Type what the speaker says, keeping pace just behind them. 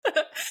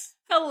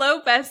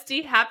Hello,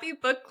 bestie. Happy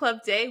book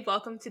club day.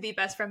 Welcome to the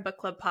Best Friend Book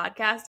Club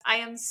podcast. I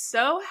am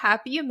so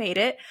happy you made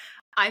it.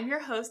 I'm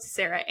your host,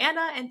 Sarah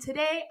Anna, and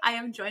today I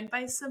am joined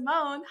by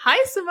Simone.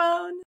 Hi,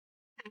 Simone.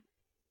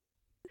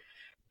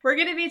 We're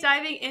going to be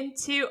diving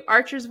into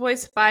Archer's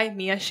Voice by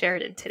Mia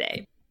Sheridan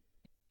today.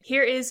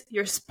 Here is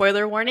your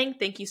spoiler warning.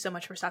 Thank you so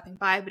much for stopping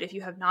by, but if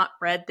you have not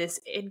read this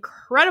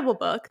incredible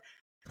book,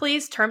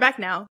 please turn back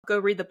now, go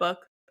read the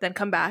book, then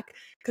come back,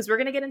 because we're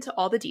going to get into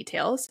all the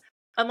details.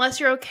 Unless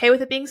you're okay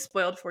with it being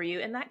spoiled for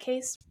you, in that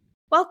case,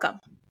 welcome.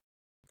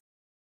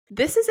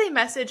 This is a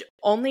message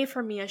only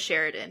for Mia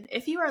Sheridan.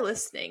 If you are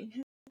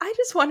listening, I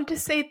just wanted to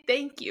say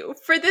thank you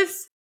for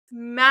this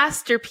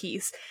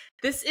masterpiece.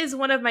 This is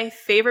one of my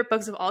favorite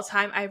books of all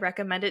time. I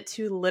recommend it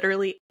to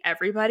literally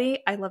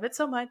everybody. I love it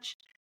so much.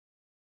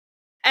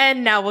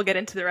 And now we'll get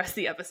into the rest of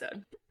the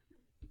episode.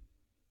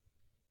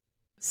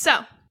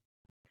 So,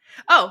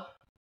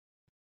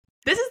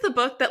 this is the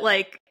book that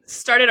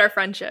started our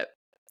friendship.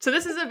 So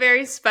this is a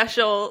very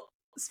special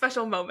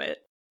moment.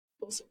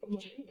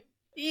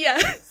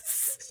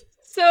 Yes.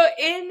 So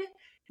in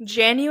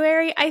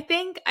January, I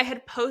think, I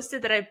had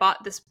posted that I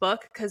bought this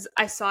book because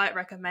I saw it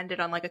recommended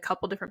on a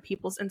couple different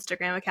people's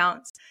Instagram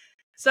accounts.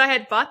 So I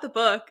had bought the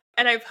book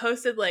and I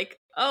posted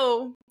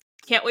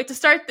can't wait to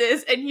start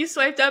this. And you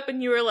swiped up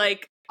and you were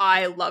like,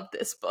 I love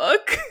this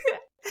book.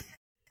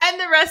 And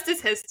the rest is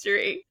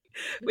history.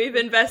 We've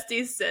been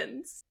besties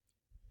since.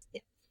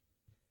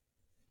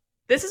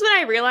 This is when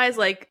I realized,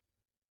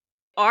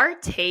 our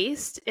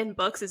taste in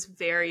books is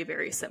very,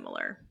 very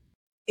similar.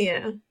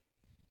 Yeah.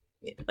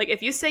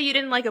 If you say you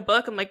didn't like a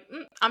book, I'm like,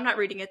 I'm not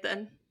reading it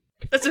then.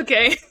 That's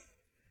okay.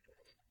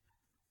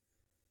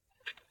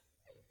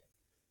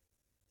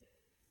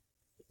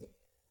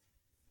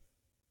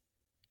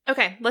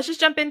 Okay, let's just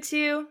jump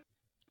into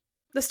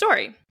the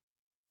story.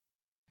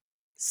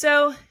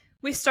 So,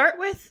 we start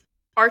with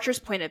Archer's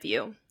point of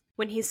view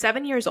when he's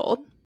 7 years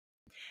old.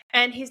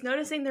 And he's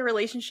noticing the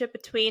relationship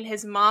between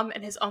his mom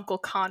and his uncle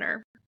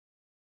Connor.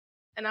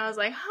 And I was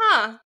like,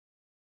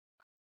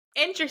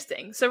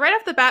 interesting. So right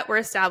off the bat, we're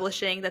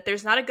establishing that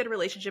there's not a good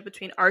relationship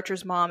between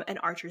Archer's mom and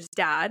Archer's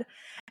dad,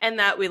 and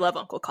that we love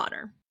Uncle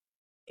Connor.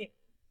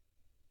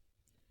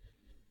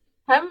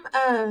 What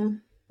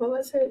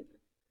was it?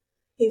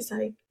 He's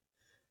like,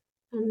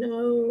 I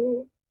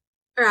know,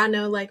 what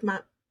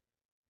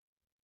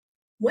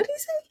did he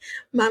say?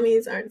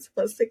 Mommies aren't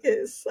supposed to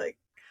kiss,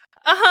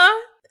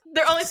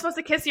 They're only supposed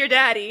to kiss your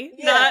daddy,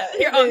 not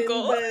your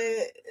uncle. But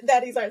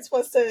daddies aren't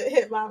supposed to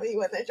hit mommy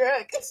when they're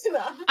drunk.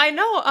 I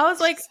know. I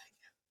was like,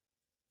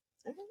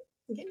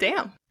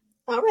 damn.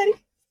 Already.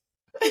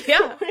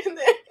 Yeah. We're in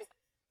there.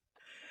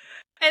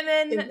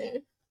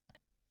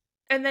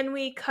 And then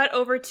we cut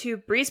over to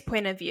Bree's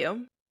point of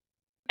view.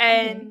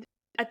 And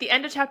at the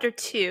end of chapter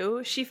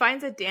 2, she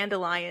finds a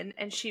dandelion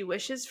and she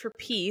wishes for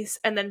peace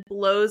and then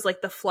blows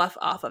the fluff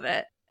off of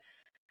it.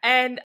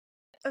 And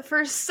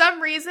for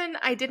some reason,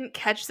 I didn't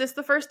catch this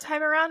the first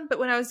time around, but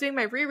when I was doing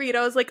my reread,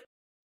 I was like,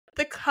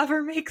 the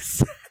cover makes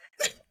sense.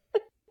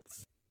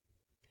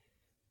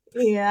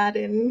 Yeah, I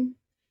didn't.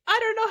 I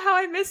don't know how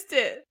I missed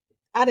it.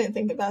 I didn't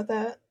think about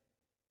that.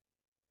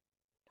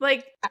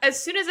 As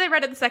soon as I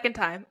read it the second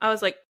time, I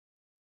was like,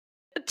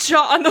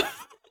 jaw on the floor.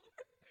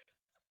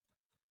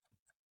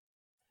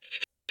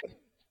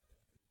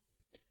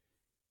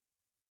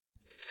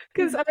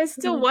 Because I was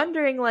still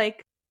wondering,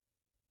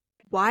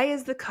 why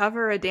is the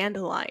cover a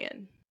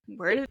dandelion?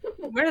 Where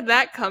did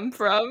that come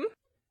from?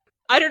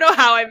 I don't know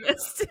how I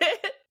missed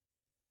it.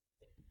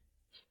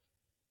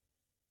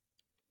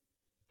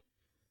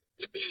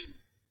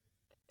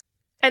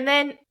 And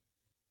then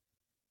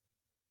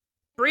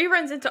Bree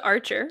runs into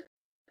Archer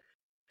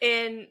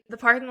in the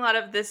parking lot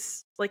of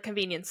this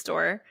convenience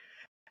store,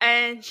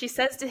 and she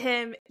says to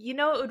him,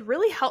 it would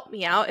really help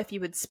me out if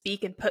you would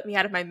speak and put me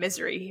out of my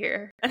misery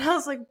here. And I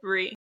was like,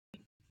 Bree,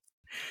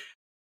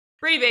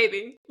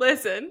 baby,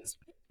 listen.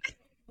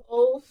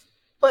 Oh,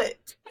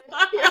 foot.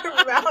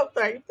 Your mouth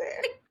right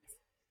there.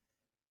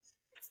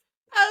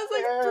 I was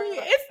like, Bree,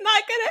 it's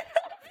not gonna happen.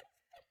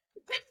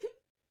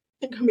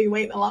 You're gonna be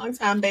waiting a long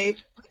time, babe.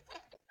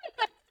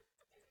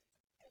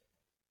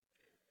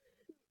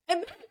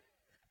 And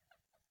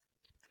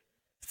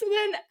so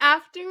then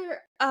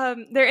after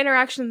their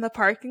interaction in the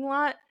parking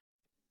lot,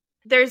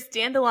 there's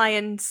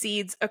dandelion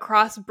seeds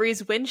across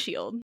Bree's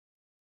windshield.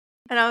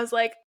 And I was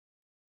like,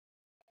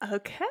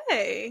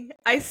 okay,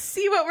 I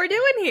see what we're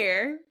doing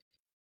here.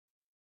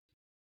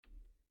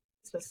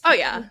 Oh,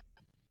 yeah.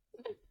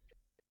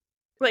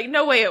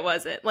 No way it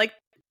wasn't.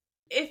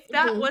 If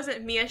that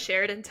wasn't Mia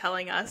Sheridan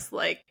telling us,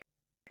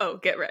 oh,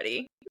 get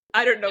ready.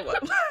 I don't know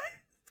what was.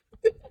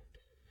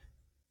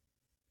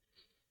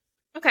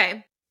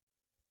 Okay.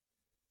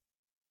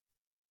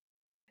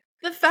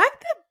 The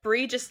fact that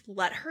Bree just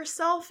let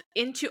herself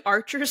into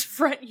Archer's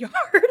front yard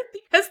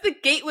because the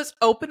gate was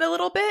open a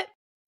little bit.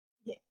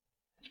 Yeah.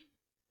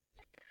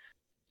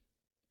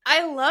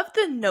 I love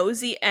the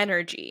nosy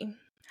energy.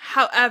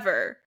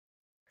 However,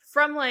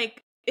 from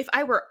if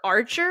I were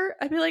Archer,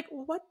 I'd be like,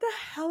 what the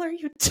hell are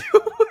you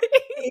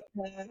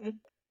doing?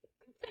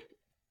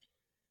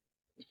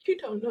 You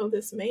don't know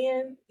this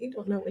man. You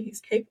don't know what he's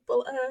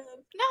capable of.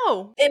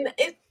 No.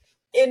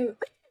 And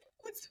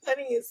what's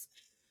funny is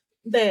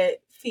that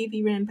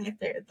Phoebe ran back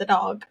there, the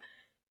dog,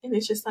 and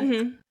it's just like,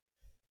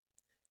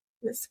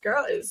 this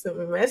girl is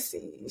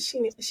messy.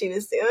 She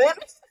was doing,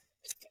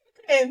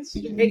 and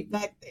she right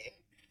back there.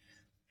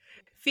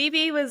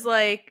 Phoebe was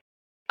like,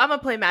 I'm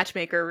gonna play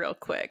matchmaker real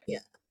quick. Yeah.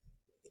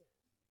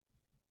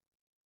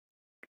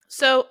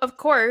 So, of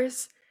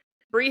course,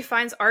 Bree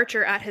finds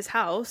Archer at his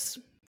house,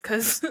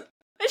 because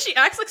she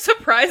acts like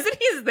surprised that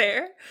he's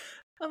there.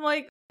 I'm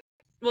like,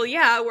 well,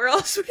 yeah, where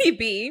else would he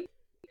be?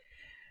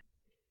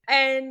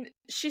 And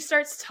she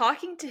starts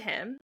talking to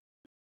him,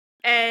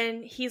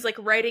 and he's like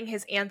writing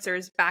his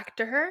answers back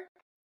to her.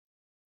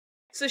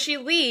 So she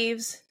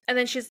leaves, and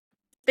then she's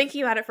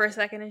thinking about it for a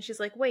second, and she's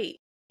like, wait,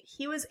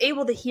 he was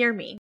able to hear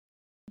me.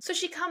 So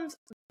she comes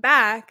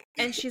back,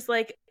 and she's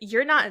like,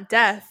 you're not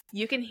deaf.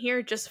 You can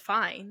hear just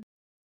fine.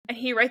 And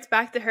he writes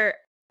back to her,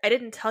 I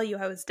didn't tell you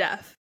I was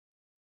deaf.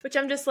 Which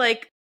I'm just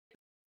like,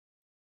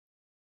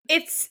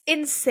 it's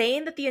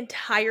insane that the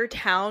entire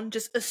town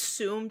just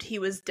assumed he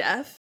was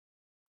deaf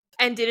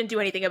and didn't do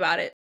anything about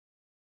it.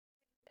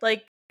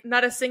 Like,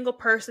 not a single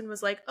person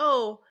was like,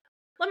 oh,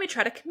 let me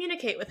try to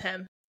communicate with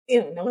him.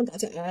 You know, no one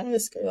thought to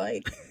ask or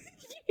like...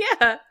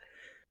 Yeah.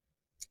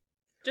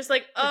 Just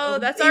like, oh,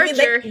 that's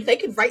Archer. They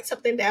could write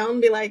something down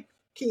and be like,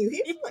 can you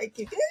hear? Like,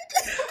 you good?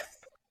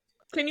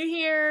 Can you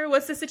hear?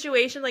 What's the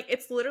situation? Like,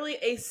 it's literally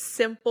a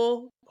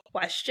simple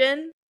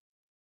question.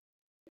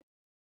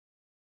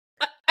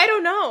 I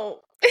don't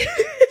know.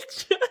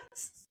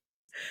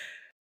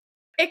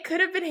 It could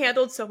have been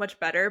handled so much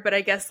better, but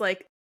I guess,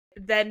 like,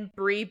 then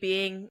Bree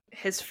being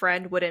his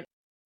friend wouldn't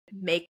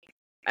make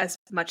as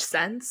much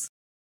sense.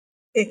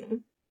 Yeah.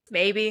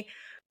 Maybe.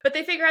 But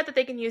they figure out that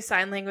they can use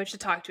sign language to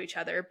talk to each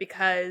other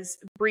because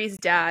Bree's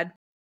dad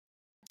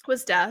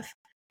was deaf.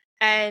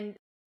 And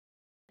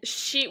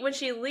when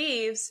she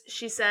leaves,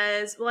 she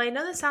says, well, I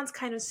know this sounds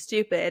kind of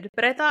stupid,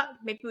 but I thought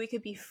maybe we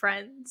could be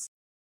friends.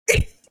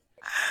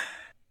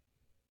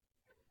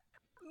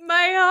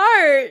 My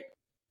heart.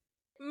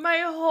 My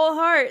whole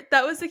heart.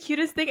 That was the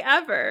cutest thing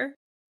ever.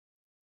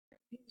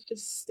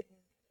 Just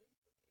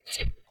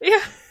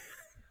yeah.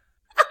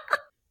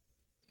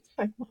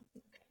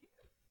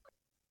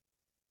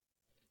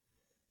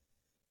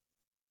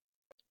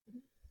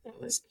 That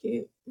was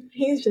cute.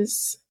 He's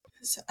just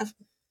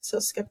so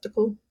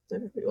skeptical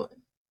of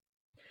everyone.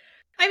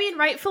 I mean,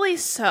 rightfully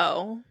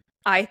so,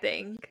 I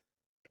think.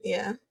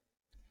 Yeah.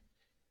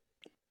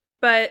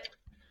 But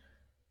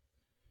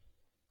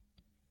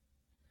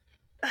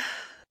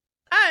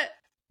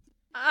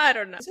I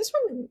don't know. Is this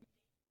from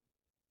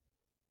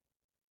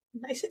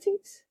Niceties?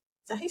 Is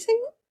that how you say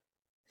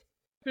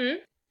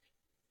it?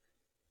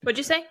 What'd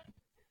you say?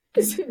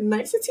 Is it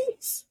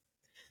Niceties?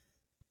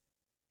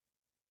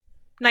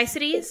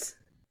 Niceties?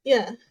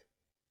 Yeah.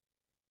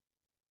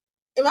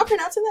 Am I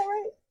pronouncing that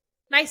right?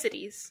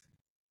 Niceties.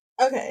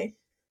 Okay.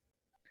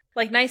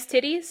 Like nice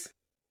titties?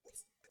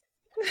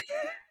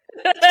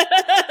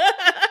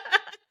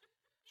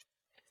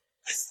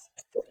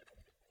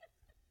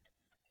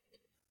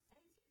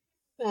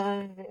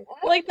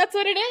 Like, that's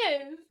what it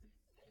is.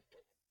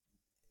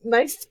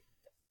 Nice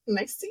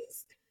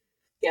titties?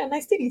 Yeah,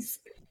 nice titties.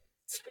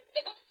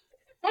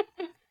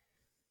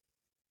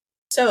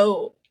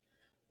 So,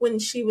 when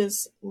she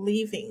was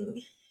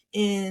leaving,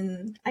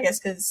 and I guess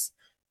because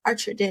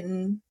Archer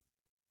didn't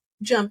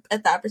jump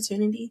at the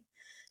opportunity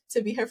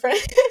to be her friend,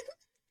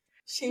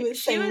 she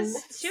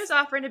was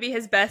offering to be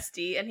his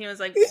bestie, and he was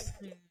like, I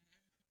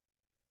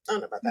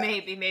don't know about that.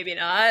 Maybe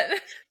not.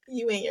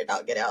 You and your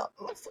dog get out.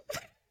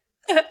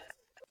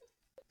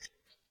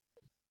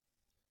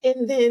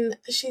 And then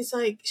she's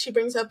like, she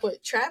brings up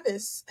what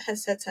Travis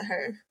has said to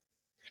her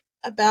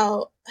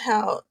about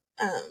how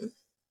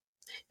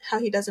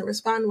he doesn't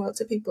respond well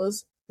to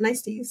people's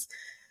niceties.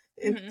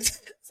 And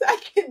so I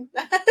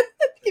cannot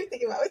keep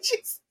thinking about what she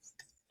said.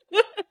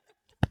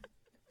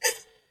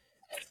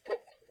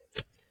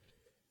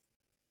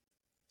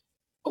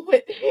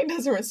 He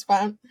doesn't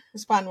respond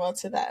well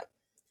to that.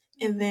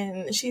 And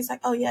then she's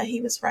like, oh yeah,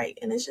 he was right.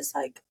 And it's just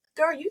like,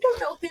 girl, you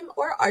don't know him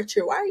or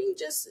Archer. Why are you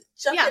just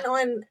jumping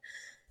on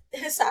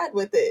his side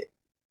with it?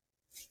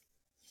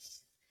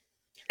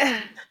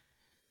 And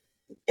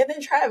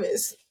then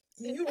Travis,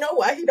 you know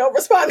why he don't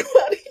respond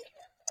well to you.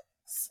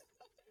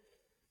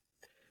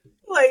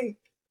 Like,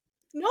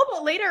 no,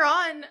 but later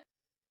on,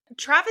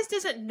 Travis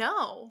doesn't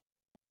know,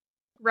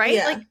 right?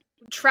 Yeah. Like,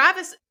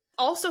 Travis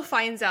also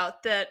finds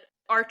out that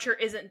Archer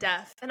isn't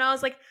deaf. And I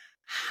was like,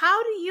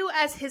 how do you,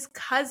 as his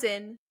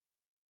cousin,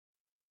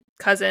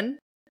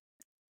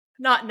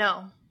 not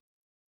know?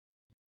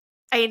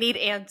 I need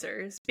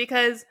answers.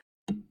 Because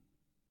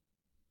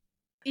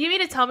you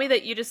mean to tell me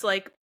that you just,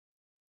 like,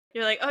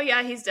 you're like, oh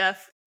yeah, he's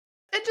deaf,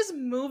 and just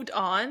moved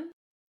on?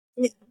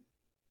 Yeah.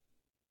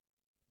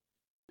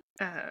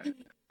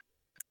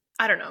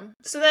 I don't know.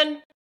 So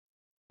then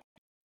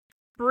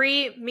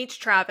Bree meets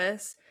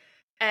Travis,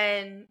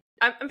 and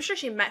I'm sure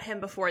she met him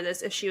before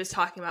this if she was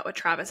talking about what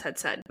Travis had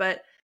said,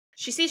 but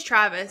she sees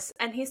Travis,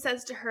 and he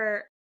says to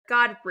her,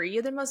 God, Bree,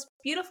 you're the most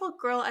beautiful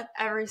girl I've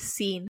ever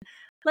seen.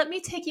 Let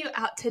me take you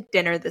out to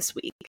dinner this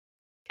week.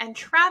 And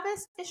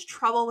Travis is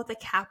trouble with a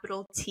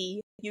capital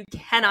T. You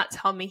cannot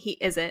tell me he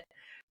isn't.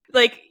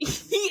 Like, he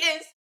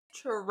is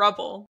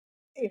trouble.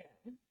 Yeah.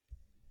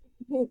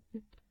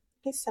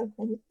 He's so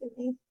funny to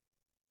me.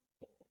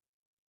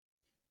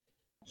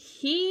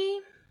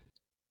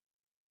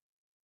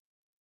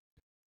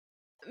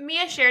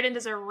 Mia Sheridan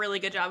does a really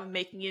good job of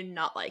making you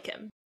not like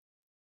him.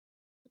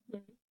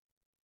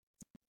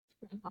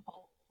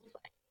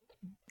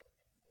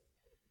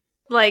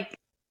 Like,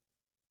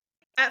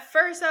 at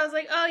first I was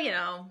like, oh, you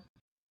know,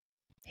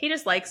 he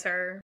just likes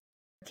her.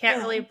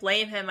 Can't really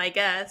blame him, I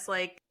guess.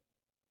 Like,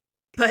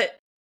 but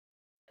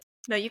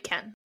no, you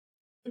can.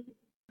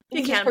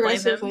 You can't blame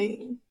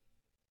him.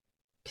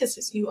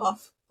 Pisses you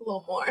off a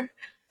little more.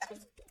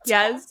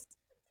 Yes.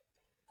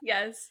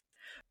 Yes.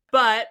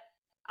 But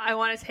I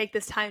want to take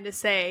this time to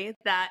say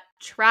that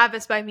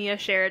Travis by Mia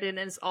Sheridan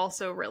is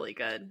also really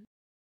good.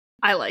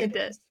 I liked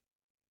it.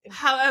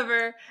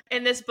 However,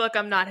 in this book,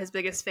 I'm not his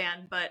biggest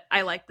fan, but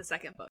I like the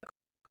second book.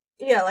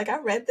 Yeah, like I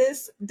read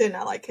this, did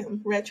not like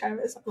him. Read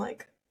Travis, I'm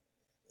like,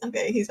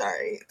 okay, he's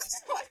alright.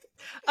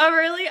 Oh,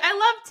 really? I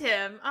loved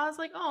him. I was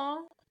like,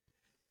 oh.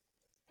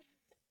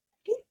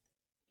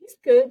 He's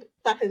good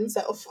by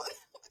himself.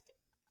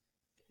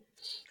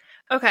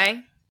 Okay.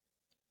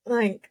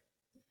 Like,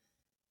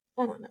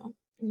 I don't know.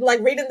 Like,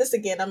 reading this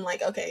again, I'm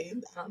like, okay,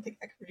 I don't think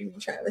I can read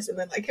Travis and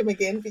then like him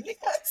again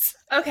because...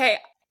 Okay,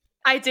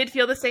 I did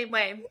feel the same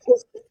way.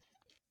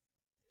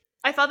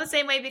 I felt the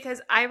same way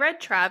because I read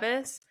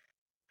Travis,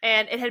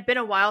 and it had been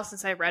a while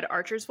since I read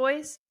Archer's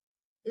Voice.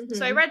 Mm-hmm.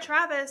 So I read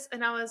Travis,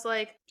 and I was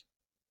like,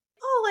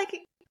 oh, like,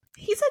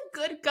 he's a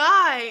good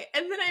guy.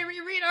 And then I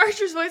reread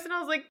Archer's Voice, and I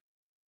was like,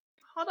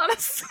 hold on a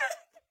second.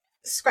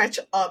 Scratch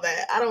all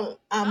that.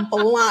 I'm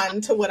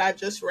blind to what I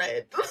just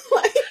read.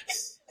 Like,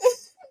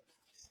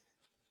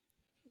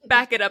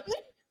 back it up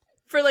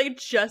for like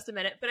just a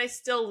minute, but I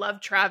still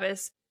love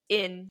Travis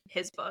in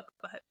his book.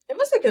 But it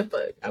was a good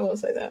book, I will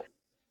say that.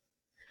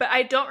 But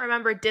I don't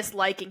remember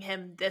disliking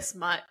him this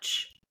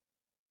much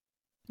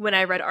when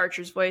I read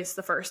Archer's Voice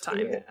the first time.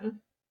 Yeah.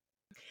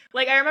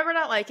 Like, I remember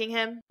not liking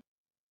him,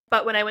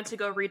 but when I went to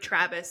go read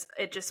Travis,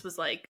 it just was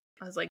like,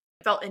 I was like,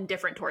 felt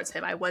indifferent towards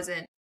him. I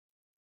wasn't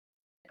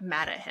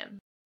mad at him.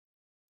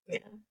 Yeah.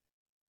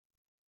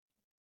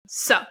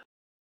 So,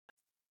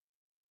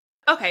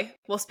 okay,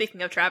 well,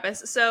 speaking of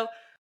Travis, so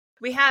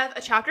we have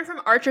a chapter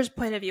from Archer's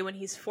point of view when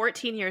he's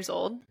 14 years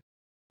old,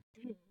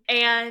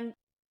 and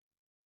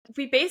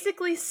we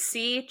basically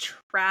see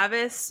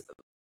Travis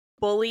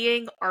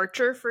bullying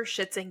Archer for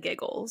shits and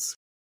giggles.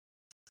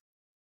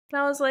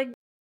 And I was like,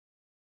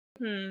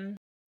 we're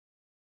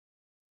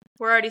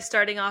already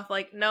starting off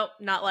like, nope,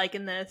 not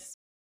liking this.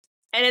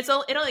 And it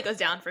only goes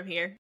down from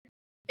here,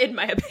 in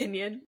my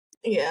opinion.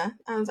 Yeah,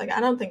 I was like, I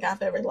don't think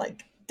I've ever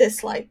like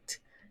disliked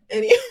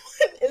anyone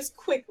as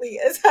quickly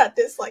as I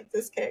disliked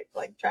this character,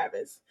 like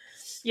Travis.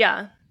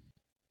 Yeah.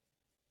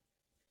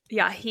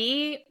 Yeah,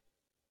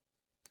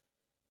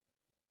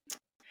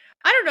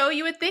 I don't know,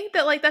 you would think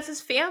that, like, that's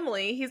his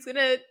family. He's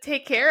gonna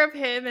take care of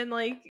him and,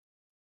 like,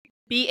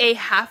 be a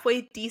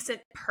halfway decent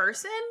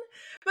person?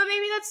 But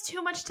maybe that's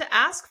too much to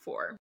ask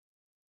for.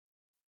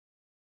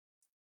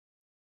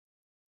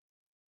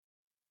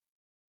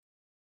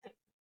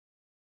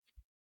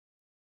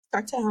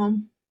 Starts at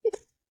home.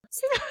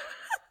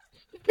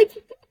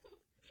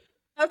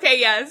 Okay,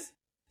 yes.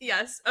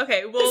 Yes.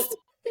 Okay, we'll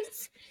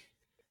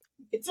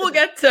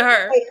get to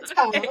her.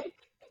 Okay.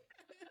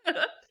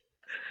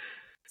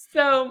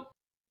 So,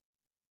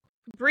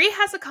 Bree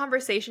has a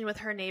conversation with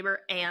her neighbor,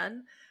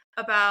 Anne,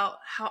 about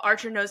how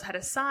Archer knows how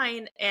to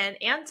sign, and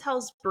Anne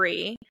tells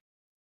Bree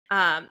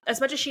as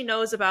much as she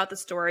knows about the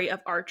story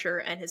of Archer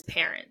and his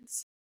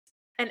parents.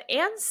 And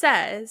Anne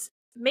says,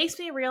 makes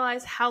me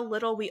realize how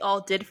little we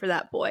all did for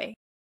that boy.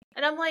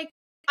 And I'm like,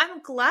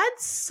 I'm glad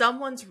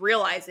someone's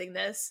realizing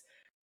this,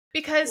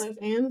 because... Love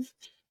Anne.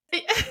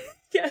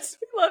 Yes,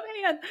 we love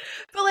Anne.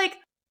 But, like,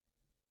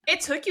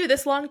 it took you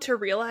this long to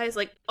realize,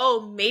 like,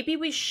 oh, maybe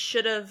we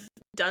should have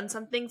done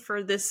something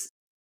for this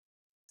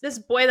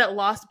boy that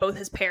lost both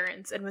his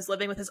parents and was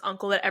living with his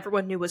uncle that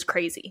everyone knew was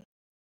crazy.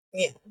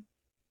 Yeah.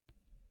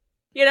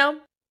 You know?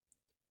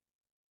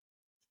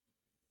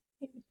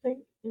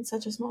 In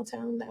such a small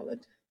town, that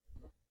would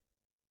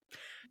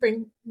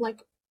bring,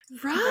 like,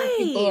 right,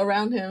 people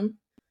around him.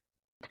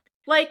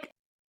 Like,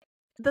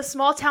 the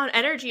small town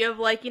energy of,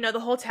 like, you know, the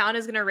whole town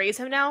is gonna raise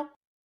him now?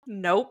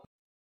 Nope.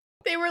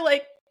 They were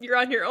like, you're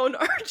on your own,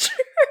 Archer.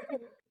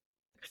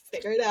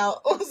 Figure it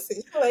out. We'll see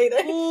you later.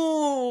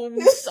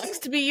 Ooh, sucks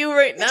to be you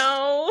right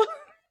now.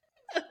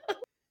 I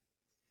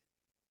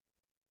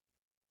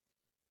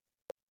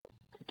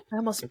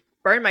almost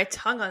burned my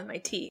tongue on my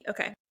tea.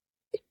 Okay.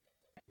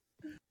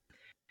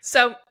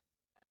 So,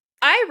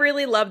 I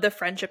really love the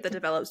friendship that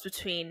develops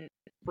between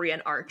Bree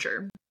and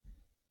Archer.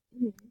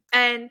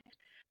 And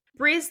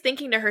Bree is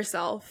thinking to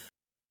herself,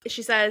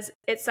 she says,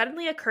 "It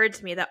suddenly occurred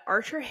to me that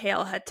Archer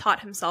Hale had taught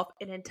himself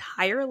an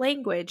entire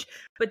language,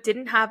 but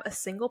didn't have a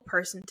single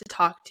person to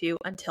talk to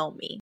until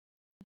me."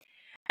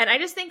 And I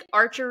just think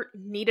Archer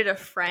needed a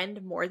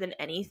friend more than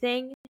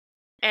anything.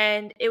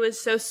 And it was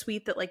so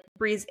sweet that like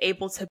Bree's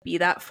able to be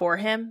that for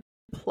him,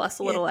 plus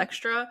a little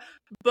extra.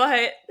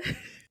 But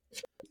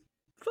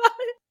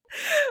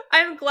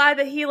I'm glad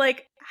that he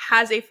like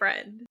has a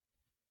friend.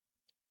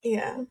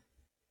 Yeah.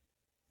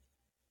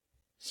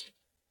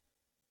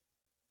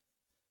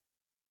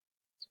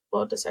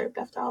 Well deserved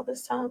after all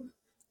this time.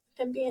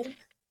 Him being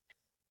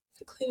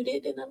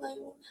secluded and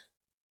alone.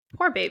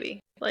 Poor baby.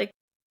 Like,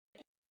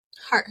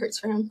 heart hurts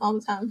for him all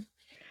the time.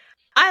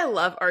 I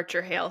love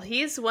Archer Hale.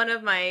 He's one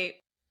of my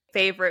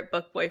favorite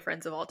book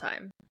boyfriends of all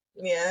time.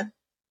 Yeah.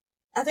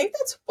 I think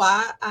that's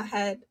why I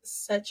had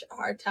such a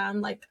hard time,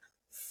 like,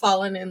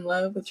 falling in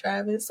love with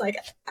Travis. Like,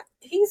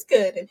 he's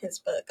good in his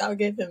book. I'll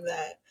give him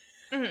that.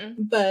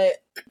 Mm-hmm.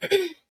 But,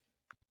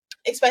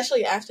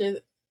 especially after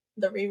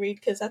the reread,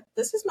 because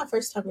this is my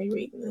first time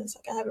rereading this.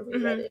 Like, I haven't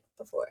reread it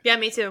before. Yeah,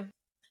 me too.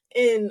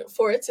 And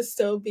for it to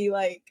still be,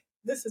 like,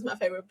 this is my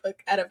favorite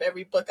book out of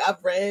every book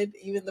I've read,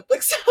 even the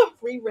books I've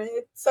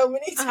reread so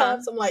many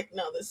times. I'm like,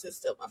 no, this is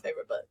still my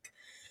favorite book.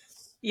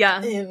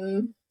 Yeah.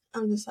 And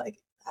I'm just like,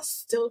 I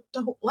still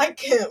don't like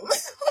him.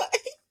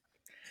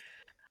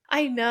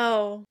 I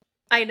know.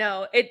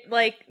 It,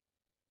 like,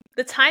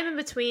 the time in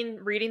between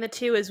reading the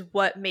two is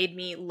what made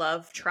me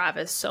love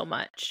Travis so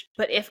much.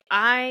 But if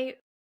I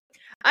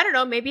don't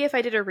know, maybe if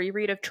I did a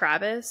reread of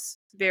Travis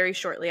very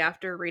shortly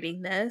after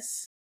reading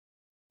this,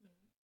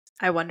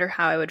 I wonder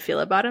how I would feel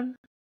about him.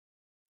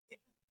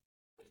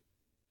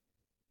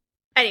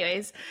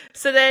 Anyways,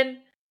 so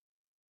then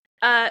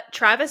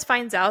Travis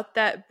finds out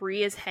that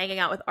Bree is hanging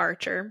out with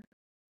Archer.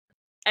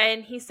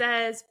 And he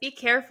says, "Be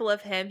careful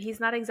of him.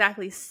 He's not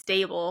exactly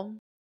stable."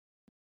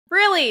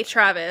 Really,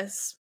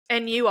 Travis?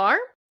 And you are?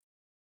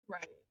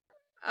 Right.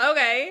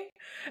 Okay.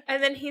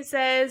 And then he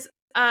says,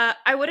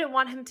 "I wouldn't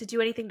want him to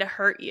do anything to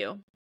hurt you."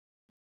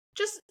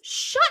 Just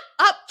shut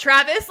up,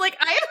 Travis. Like,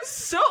 I am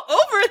so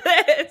over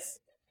this.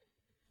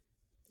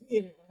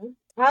 You know,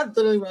 I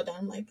literally wrote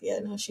down, like, yeah,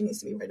 no, she needs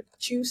to be worried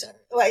about you, sir.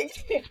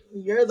 Like,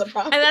 you're the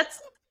problem. And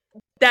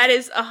that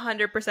is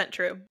 100%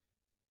 true.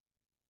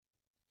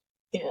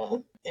 Yeah.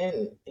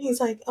 And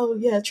he's like, oh,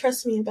 yeah,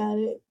 trust me about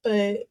it.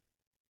 But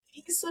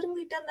he's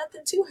literally done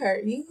nothing to her.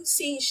 You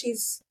see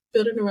she's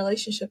building a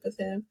relationship with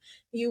him.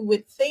 You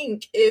would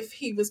think if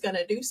he was going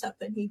to do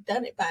something, he'd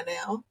done it by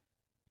now.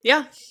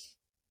 Yeah.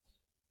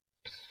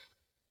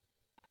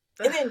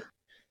 And then,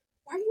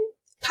 why are you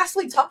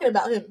constantly talking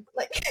about him?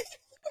 Like,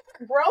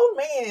 grown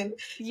man.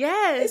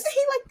 Yes. Isn't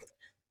he like,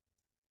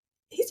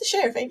 he's the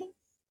sheriff, ain't he?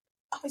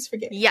 I always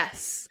forget.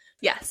 Yes.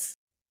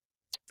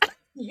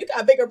 You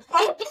got bigger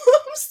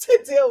problems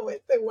to deal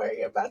with than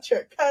worry about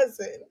your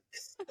cousin.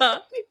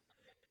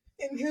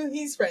 And who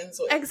he's friends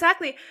with.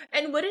 Exactly.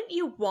 And wouldn't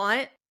you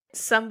want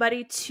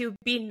somebody to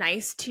be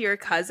nice to your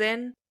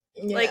cousin?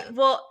 Yeah. Like,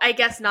 well, I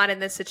guess not in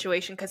this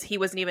situation because he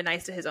wasn't even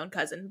nice to his own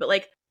cousin. But,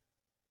 like,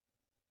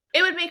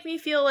 it would make me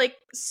feel like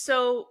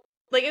so,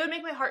 like, it would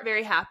make my heart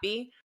very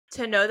happy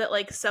to know that,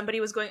 like, somebody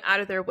was going out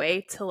of their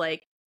way to,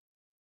 like,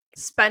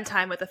 spend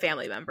time with a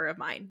family member of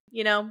mine,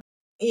 you know?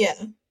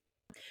 Yeah.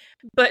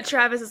 But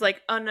Travis is like,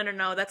 oh,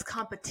 no, that's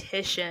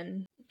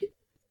competition.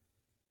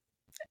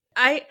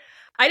 I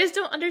just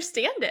don't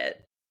understand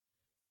it.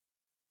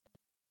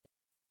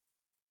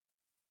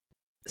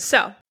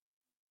 So,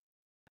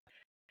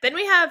 then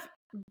we have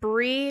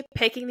Bree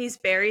picking these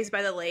berries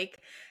by the lake,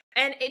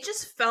 and it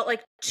just felt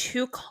like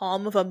too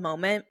calm of a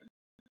moment.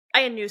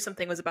 I knew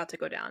something was about to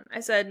go down.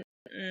 I said,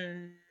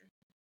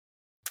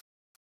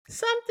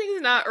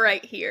 something's not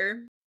right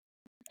here.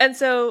 And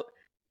so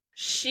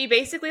she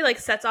basically like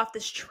sets off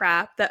this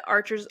trap that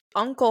Archer's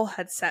uncle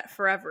had set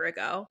forever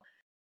ago.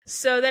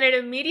 So then it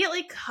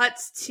immediately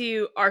cuts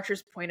to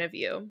Archer's point of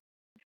view.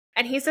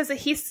 And he says that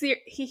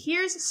he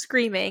hears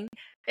screaming.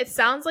 It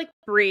sounds like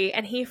Bree,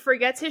 and he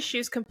forgets his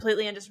shoes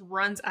completely and just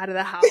runs out of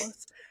the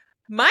house.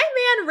 My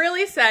man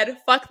really said,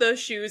 fuck those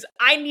shoes.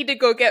 I need to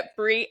go get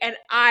Bree, and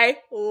I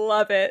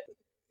love it.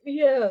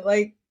 Yeah,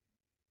 like,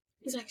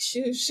 he's like,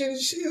 shoes.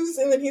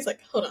 And then he's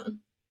like, hold on.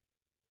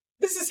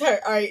 This is her.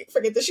 All right,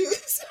 forget the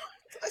shoes.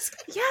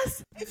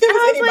 Yes. If it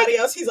was anybody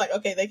else, he's like,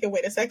 okay, they can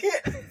wait a second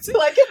till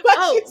I get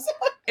my shoes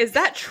on. Is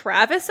that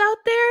Travis out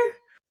there?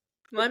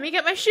 Let me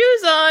get my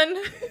shoes on.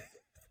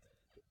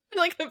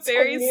 Like the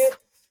berries.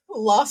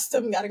 Lost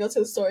them. Gotta go to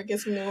the store and get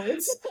some new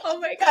ones. Oh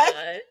my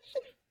god.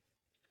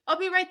 I'll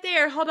be right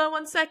there. Hold on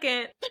 1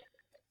 second.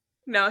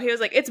 No, he was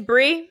like, it's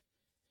Bree.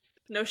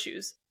 No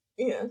shoes.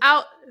 Yeah.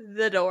 Out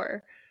the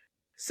door.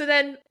 So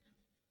then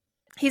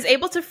he's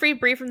able to free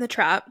Bree from the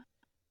trap,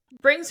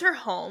 brings her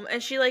home,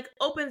 and she like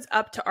opens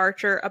up to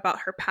Archer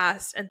about her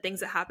past and things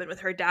that happened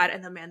with her dad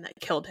and the man that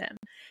killed him.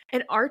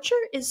 And Archer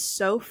is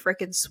so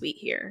freaking sweet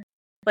here.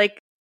 Like,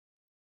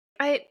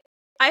 I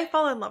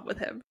fall in love with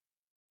him.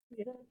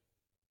 Yeah.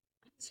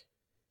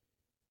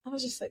 I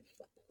was just like,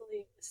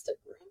 finally, Mr.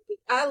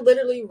 Grumpy. I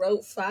literally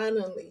wrote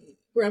finally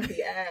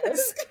grumpy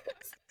ass.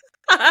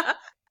 It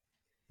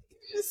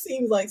just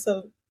seems like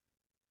so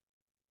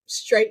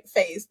straight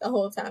face the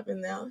whole time,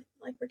 and now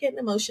like we're getting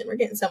emotion, we're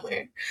getting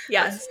somewhere.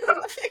 Yes.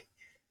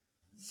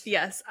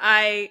 Yes,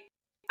 I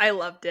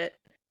loved it.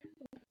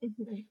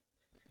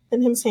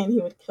 And him saying he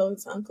would kill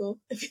his uncle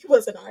if he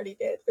wasn't already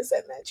dead for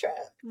setting that trap.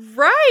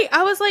 Right.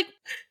 I was like,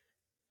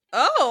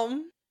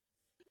 oh,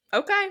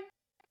 okay.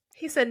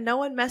 He said no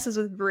one messes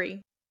with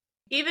Bree.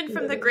 Even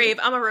from the grave,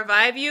 I'm gonna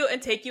revive you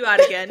and take you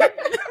out again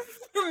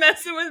for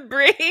messing with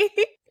Bree.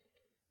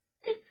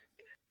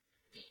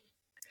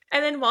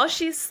 And then while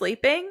she's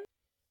sleeping,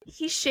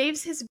 he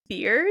shaves his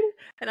beard,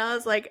 and I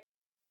was like,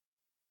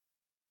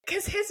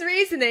 because his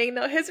reasoning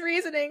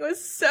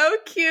was so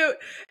cute.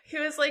 He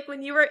was like,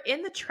 when you were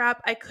in the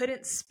trap, I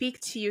couldn't speak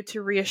to you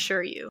to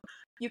reassure you.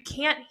 You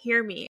can't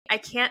hear me. I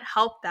can't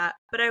help that,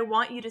 but I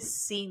want you to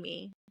see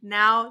me.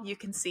 Now you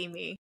can see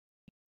me.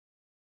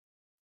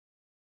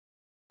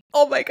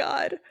 Oh my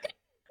god.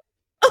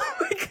 Oh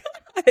my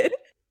god.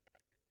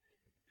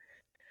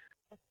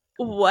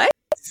 What?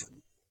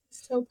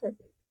 So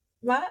perfect.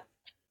 My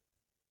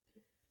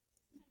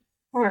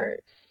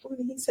heart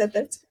when he said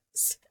that.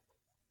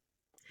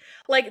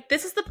 Like,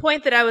 this is the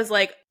point that I was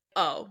like,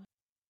 oh,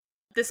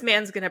 this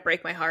man's gonna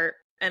break my heart,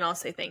 and I'll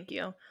say thank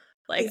you.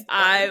 Like,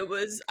 I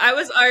was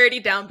already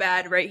down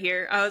bad right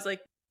here. I was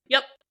like,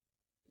 yep.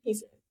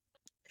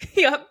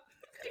 Yep,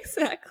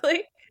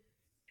 exactly.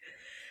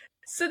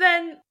 So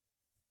then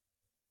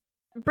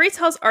Bree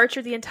tells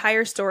Archer the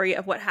entire story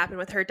of what happened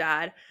with her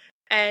dad,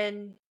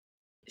 and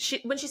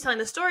when she's telling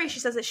the story, she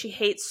says that she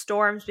hates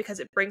storms because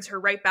it brings her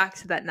right back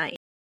to that night.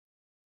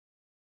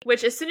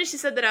 Which, as soon as she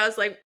said that, I was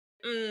like,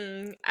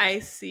 I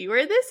see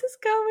where this is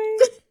going.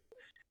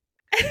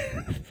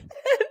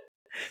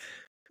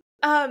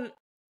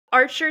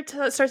 Archer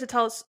starts to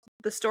tell us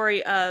the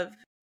story of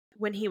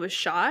when he was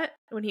shot,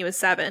 when he was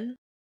 7.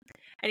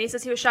 And he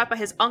says he was shot by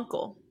his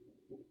uncle.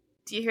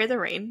 Do you hear the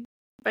rain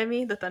by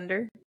me? The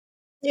thunder?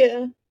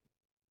 Yeah.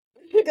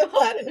 Go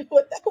on, I don't know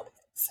what that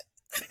was.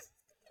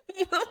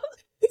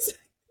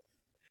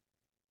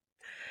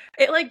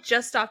 It like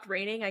just stopped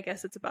raining. I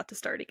guess it's about to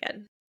start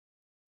again.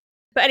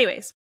 But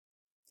anyways.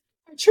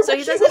 So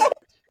he says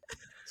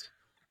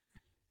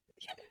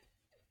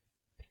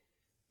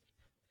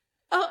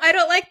oh, I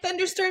don't like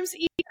thunderstorms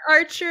either,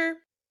 Archer.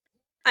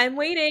 I'm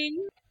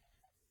waiting.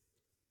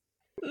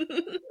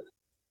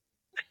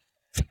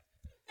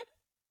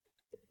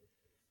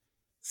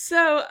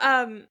 So,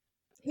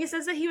 he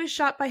says that he was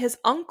shot by his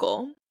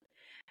uncle.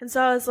 And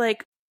so I was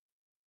like,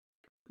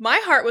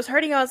 my heart was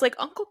hurting. I was like,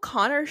 Uncle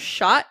Connor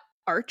shot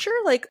Archer?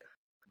 Like,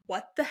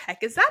 what the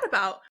heck is that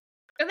about?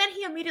 And then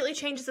he immediately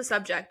changes the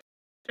subject.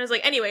 And I was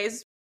like,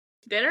 anyways,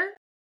 dinner?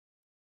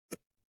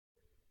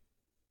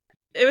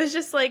 It was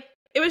just like,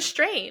 it was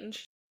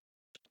strange.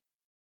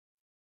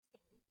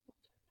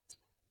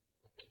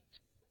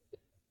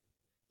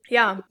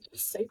 Yeah.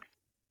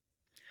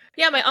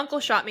 Yeah, my uncle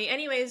shot me.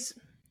 Anyways,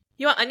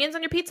 you want onions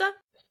on your pizza?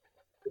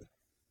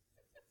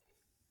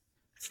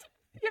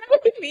 You know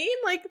what I mean?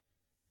 Like,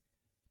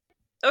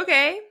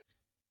 okay.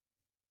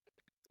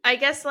 I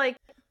guess, like,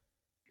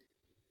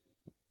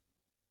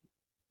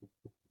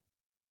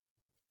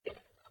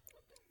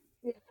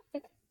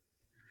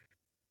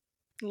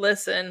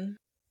 listen.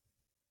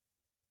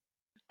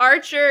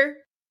 Archer,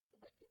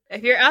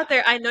 if you're out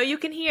there, I know you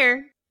can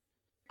hear.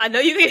 I know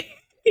you can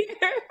hear.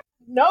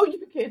 No,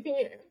 you can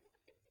hear.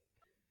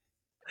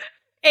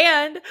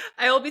 And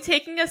I will be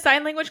taking a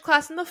sign language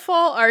class in the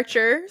fall,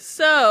 Archer,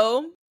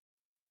 so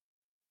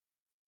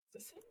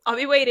I'll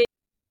be waiting.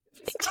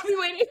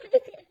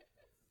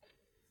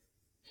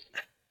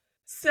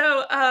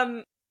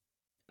 So,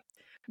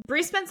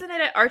 Bree spends the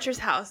night at Archer's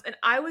house, and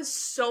I was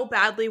so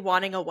badly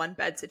wanting a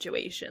one-bed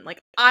situation. Like,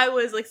 I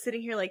was, like,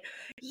 sitting here like,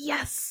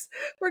 yes,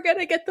 we're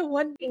gonna get the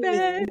one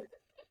bed.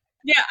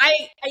 Yeah,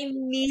 I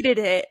needed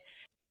it.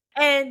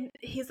 And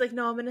he's like,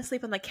 no, I'm gonna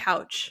sleep on the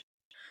couch.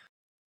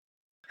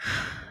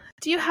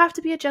 Do you have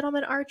to be a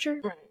gentleman,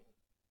 Archer? Right.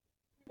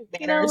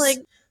 You know,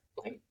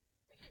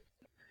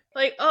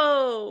 like,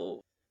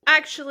 oh,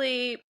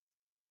 actually,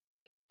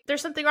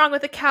 there's something wrong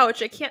with the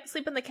couch. I can't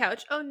sleep on the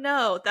couch. Oh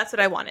no, that's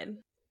what I wanted.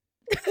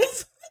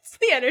 That's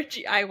the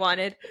energy I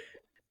wanted.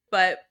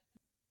 But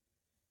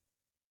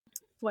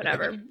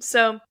whatever.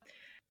 So,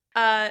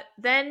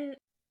 then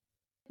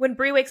when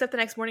Bree wakes up the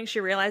next morning, she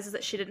realizes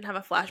that she didn't have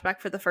a flashback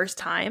for the first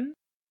time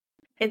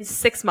in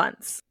 6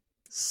 months.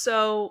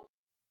 So,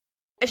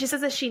 and she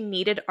says that she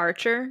needed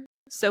Archer.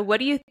 So what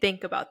do you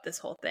think about this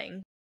whole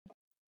thing?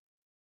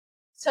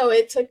 So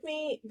it took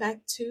me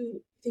back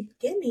to the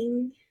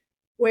beginning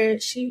where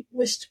she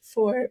wished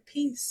for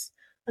peace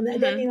on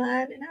that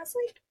dandelion, and I was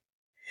like,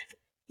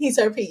 he's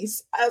her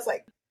peace. I was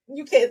like,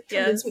 you can't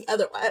convince me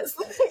otherwise.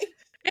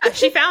 Yeah,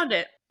 she found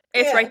it.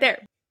 It's right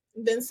there.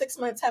 Been 6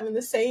 months having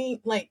the same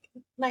like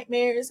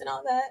nightmares and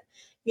all that,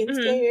 getting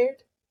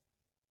scared,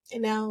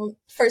 and now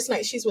first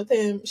night she's with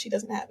him, she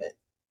doesn't have it.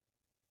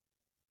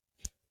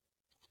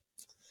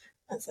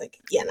 I was like,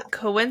 yeah, no.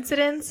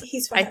 Coincidence?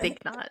 He's I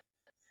think not.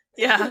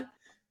 Yeah.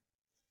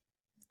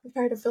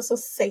 For her to feel so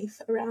safe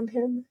around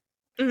him.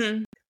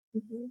 Mm-hmm.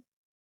 Mm-hmm.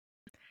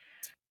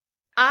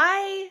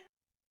 I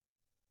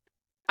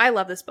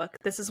love this book.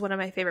 This is one of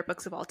my favorite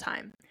books of all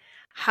time.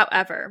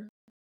 However,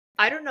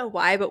 I don't know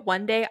why, but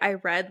one day I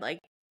read like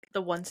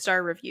the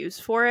 1-star reviews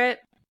for it.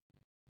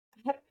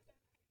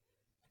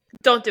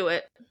 Don't do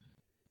it.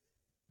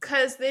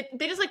 Because they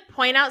just like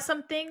point out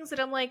some things that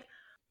I'm like,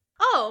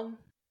 oh,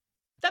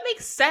 that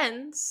makes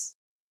sense.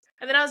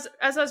 And then as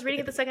I was reading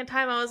it the second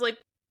time, I was like,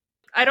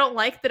 I don't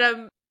like that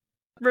I'm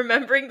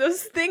remembering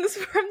those things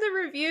from the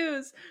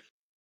reviews.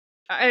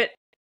 I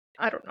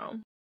don't know.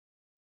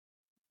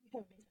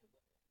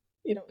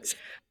 You know.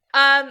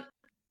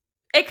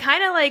 It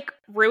kind of like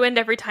ruined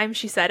every time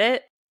she said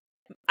it.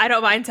 I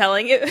don't mind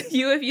telling it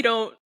you if you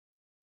don't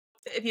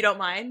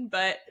mind,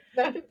 but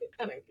I don't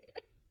care.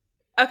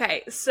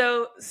 okay,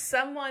 so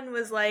someone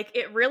was like,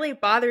 it really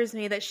bothers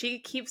me that she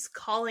keeps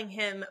calling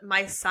him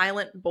my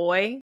silent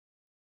boy.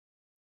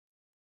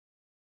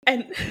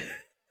 And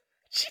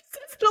she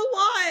says it a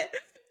lot.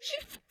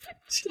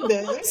 She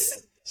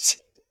does.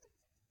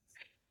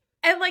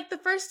 And like the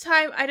first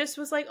time I just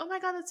was like, oh my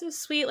god, that's so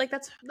sweet. Like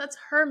that's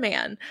her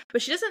man.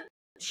 But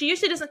she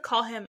usually doesn't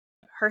call him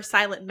her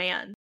silent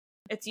man.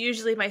 It's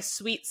usually my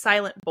sweet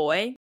silent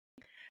boy.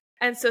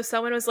 And so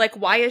someone was like,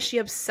 why is she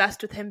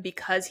obsessed with him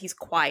because he's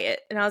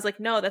quiet? And I was like,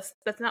 no, that's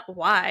not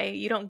why.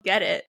 You don't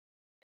get it.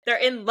 They're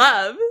in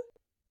love.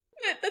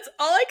 That's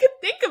all I could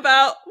think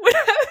about when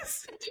I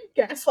was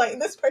gaslighting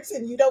this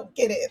person. You don't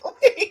get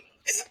it.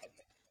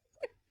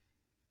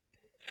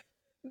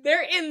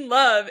 They're in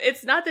love.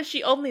 It's not that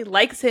she only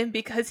likes him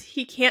because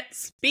he can't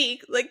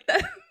speak. Like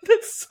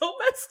that's so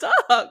messed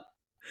up.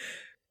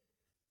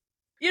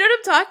 You know what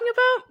I'm talking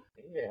about?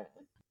 Yeah.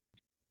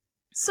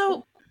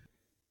 So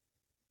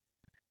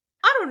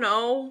I don't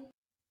know.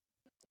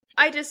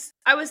 I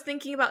was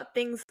thinking about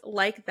things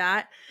like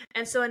that.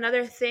 And so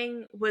another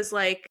thing was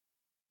like,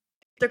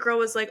 the girl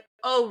was like,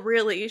 oh,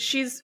 really?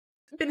 She's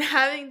been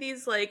having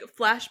these like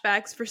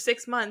flashbacks for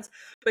 6 months,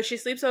 but she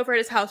sleeps over at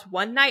his house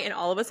one night and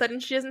all of a sudden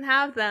she doesn't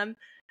have them.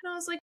 And I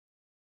was like,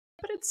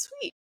 but it's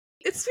sweet.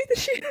 It's sweet that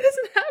she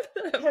doesn't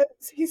have them.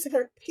 Because he's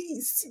her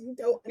peace. You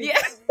don't.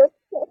 Yeah.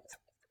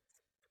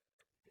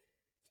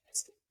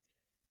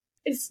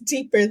 It's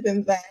deeper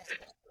than that.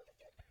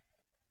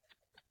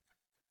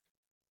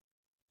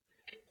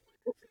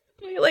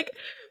 Like,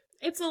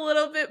 it's a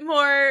little bit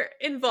more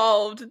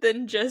involved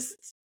than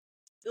just,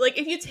 like,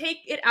 if you take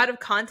it out of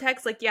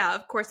context, like, yeah,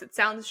 of course it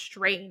sounds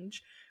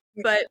strange,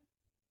 but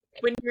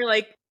when you're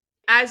like,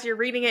 as you're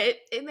reading it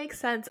makes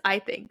sense, I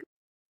think.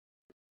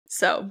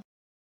 So,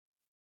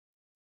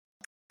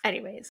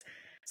 anyways,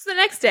 so the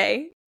next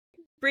day,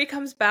 Bree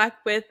comes back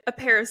with a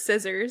pair of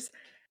scissors,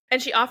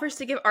 and she offers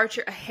to give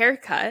Archer a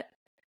haircut,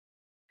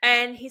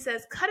 and he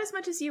says, cut as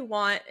much as you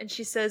want, and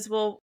she says,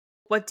 well,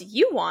 what do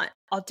you want?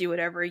 I'll do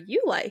whatever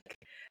you like.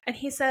 And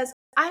he says,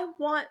 I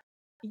want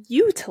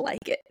you to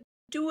like it.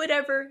 Do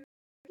whatever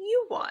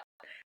you want.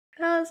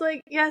 And I was like,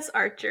 yes,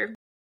 Archer.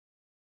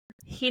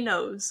 He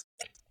knows.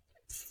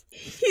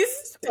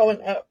 He's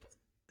going up.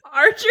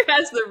 Archer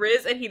has the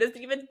riz and he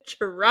doesn't even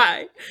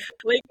try.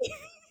 Like,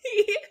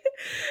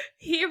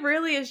 he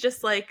really is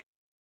just like,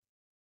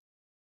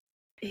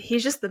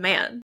 he's just the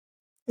man.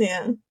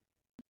 Yeah.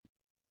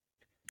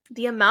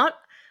 The amount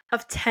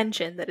of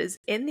tension that is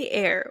in the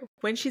air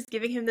when she's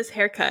giving him this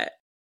haircut.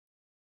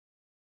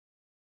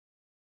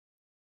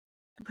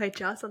 My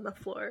jaw's on the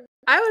floor.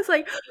 I was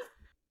like,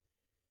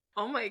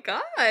 oh my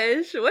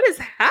gosh, what is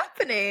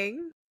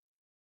happening?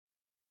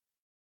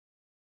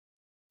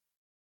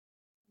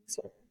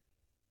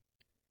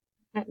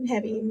 Hot and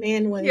heavy.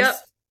 Man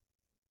was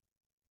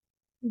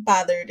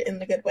bothered in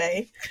the good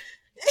way.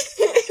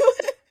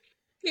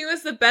 He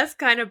was the best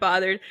kind of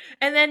bothered.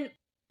 And then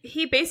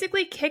he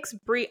basically kicks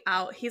Bree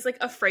out. He's like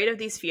afraid of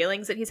these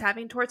feelings that he's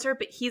having towards her,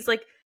 but he's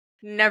like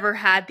never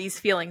had these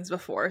feelings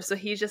before. So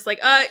he's just like,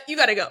 you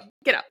gotta go.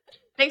 Get up.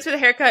 Thanks for the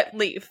haircut.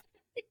 Leave.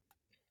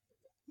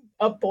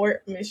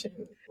 Abort mission.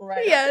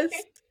 Right. Yes.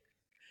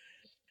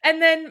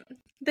 And then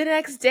the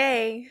next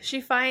day, she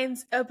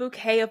finds a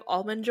bouquet of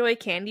Almond Joy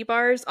candy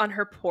bars on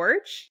her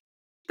porch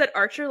that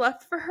Archer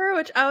left for her,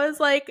 which I was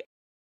like,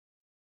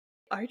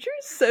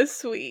 Archer's so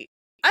sweet.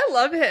 I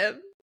love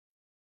him.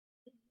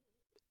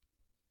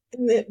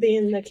 And that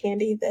being the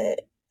candy that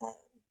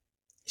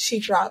she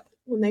dropped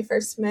when they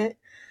first met.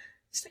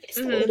 It's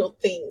the little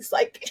things.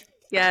 Like,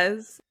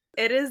 yes,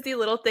 it is the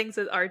little things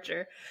with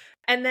Archer.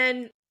 And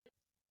then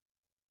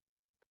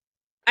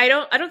I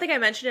don't think I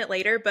mentioned it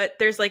later, but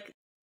there's like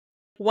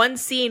one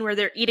scene where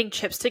they're eating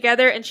chips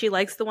together and she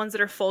likes the ones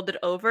that are folded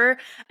over.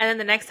 And then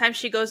the next time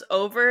she goes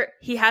over,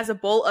 he has a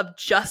bowl of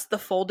just the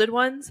folded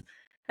ones.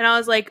 And I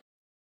was like,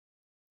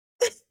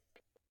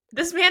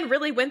 this man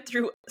really went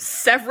through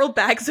several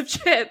bags of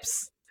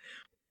chips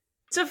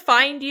to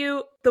find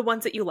you the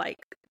ones that you like.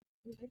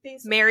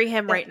 Marry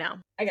him right now.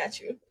 I got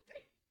you.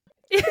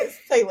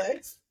 Say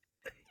less.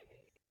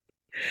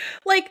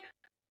 Like,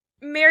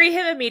 marry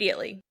him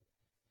immediately.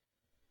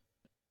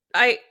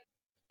 I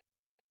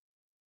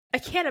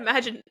can't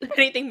imagine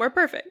anything more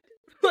perfect.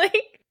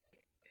 Like,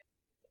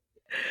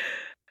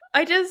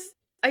 I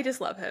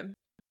just love him.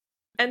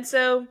 And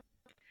so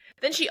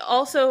then she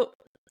also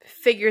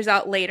figures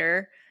out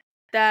later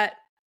that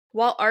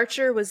while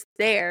Archer was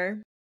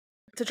there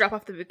to drop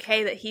off the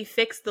bouquet, that he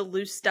fixed the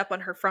loose step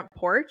on her front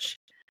porch.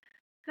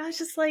 And I was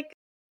just like,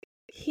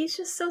 he's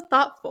just so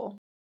thoughtful.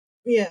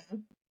 Yeah.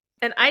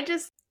 And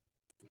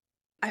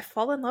I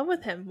fall in love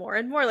with him more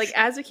and more. Like,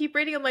 as we keep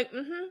reading, I'm like,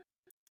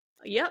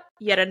 yep,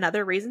 yet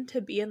another reason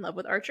to be in love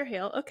with Archer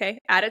Hale. Okay,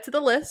 add it to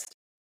the list.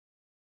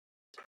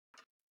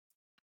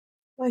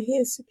 Well, he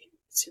is superior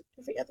to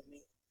every other man.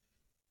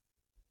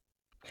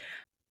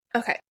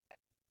 Okay.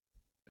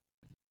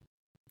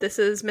 This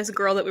is Miss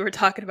Girl that we were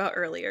talking about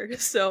earlier.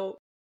 So,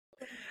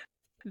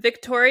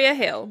 Victoria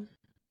Hale.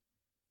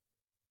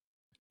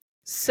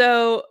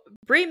 So,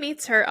 Bree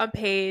meets her on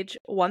page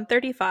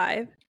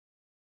 135.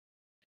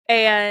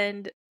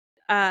 And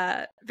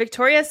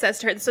Victoria says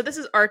to her, so this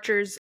is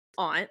Archer's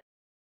aunt.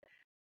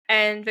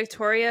 And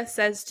Victoria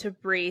says to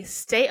Bree,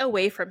 stay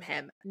away from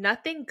him.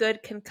 Nothing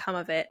good can come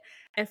of it.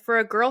 And for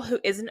a girl who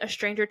isn't a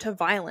stranger to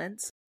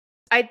violence,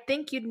 I'd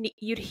think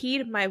you'd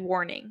heed my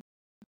warning.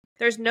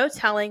 There's no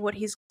telling when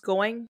he's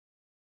going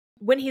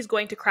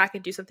to crack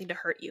and do something to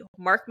hurt you.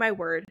 Mark my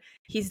word,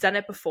 he's done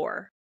it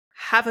before.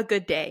 Have a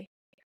good day.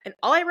 And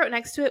all I wrote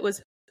next to it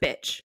was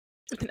bitch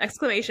with an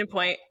exclamation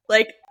point.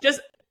 Like,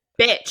 just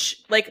bitch.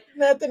 Like,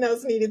 nothing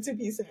else needed to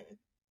be said.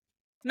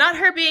 Not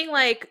her being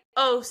like,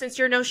 oh, since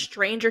you're no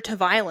stranger to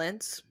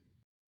violence.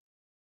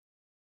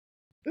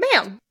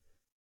 Ma'am.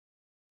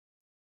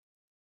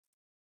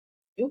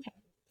 You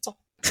have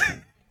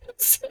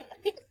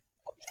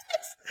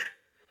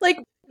Like,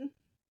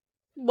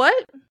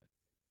 what?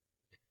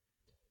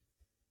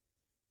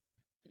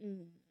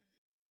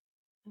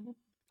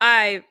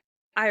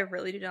 I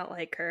really do not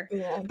like her.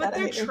 Yeah, but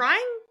they're trying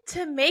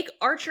to make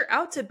Archer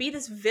out to be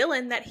this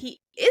villain that he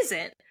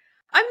isn't.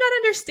 I'm not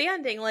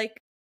understanding, like,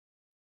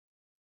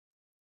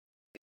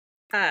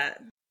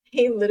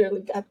 he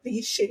literally got the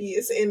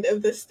shittiest end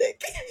of the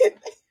stick.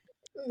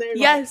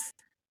 Yes. Like,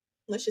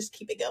 let's just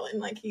keep it going.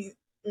 Like,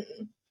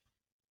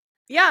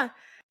 Yeah.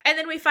 And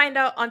then we find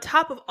out on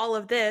top of all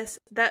of this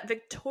that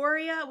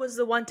Victoria was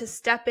the one to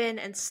step in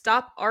and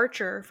stop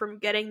Archer from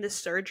getting the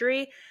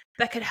surgery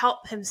that could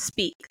help him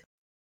speak.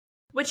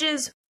 Which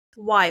is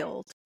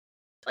wild.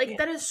 Like, yeah.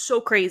 That is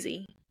so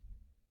crazy.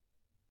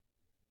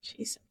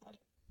 She's sad.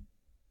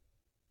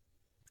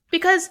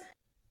 Because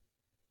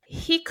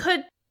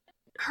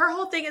her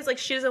whole thing is, like,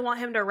 she doesn't want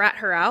him to rat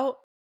her out.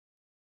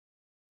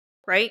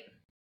 Right?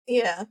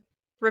 Yeah.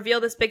 Reveal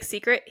this big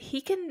secret.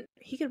 He can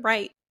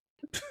write.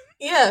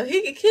 Yeah,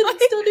 he can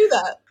still do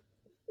that.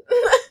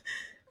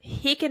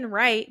 He can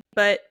write,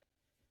 but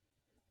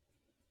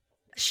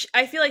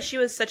I feel like she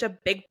was such a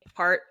big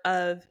part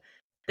of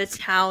the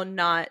town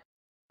not,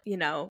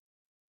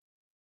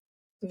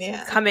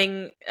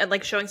 coming and,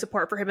 like, showing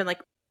support for him and,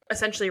 like,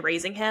 essentially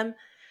raising him.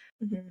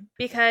 Mm-hmm.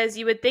 Because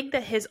you would think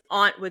that his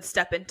aunt would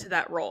step into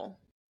that role.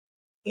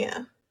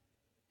 Yeah.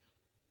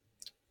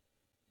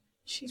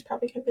 She's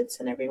probably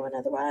convincing everyone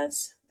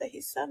otherwise that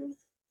he's some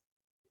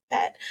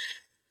bad.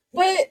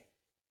 But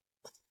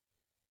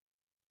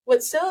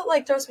what still,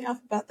 like, throws me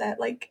off about that,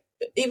 like,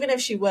 even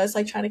if she was,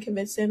 like, trying to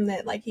convince him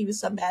that, like, he was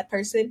some bad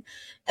person,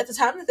 at the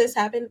time that this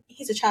happened,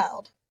 he's a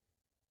child.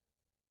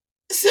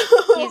 So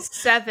he's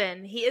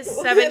 7. He is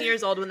 7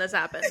 years old when this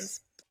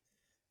happens.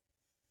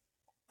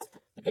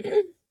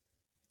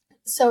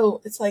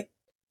 So it's like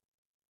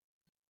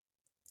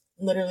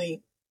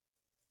literally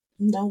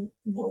no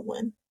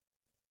one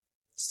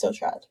still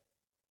tried.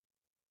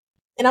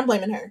 And I'm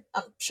blaming her.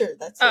 I'm sure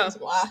that's the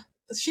reason why.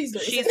 She's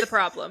the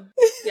problem.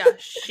 Yeah,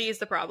 she's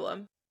the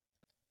problem.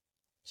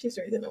 She's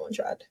the reason no one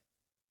tried.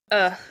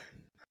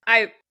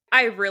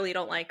 I really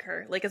don't like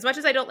her. Like, as much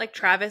as I don't like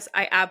Travis,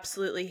 I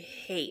absolutely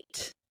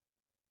hate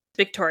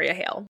Victoria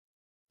Hale.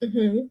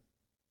 Mm-hmm.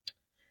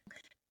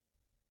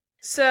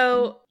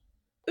 So,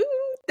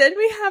 then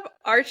we have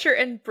Archer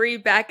and Bree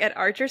back at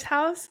Archer's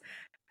house,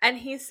 and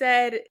he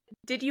said,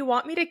 "Did you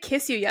want me to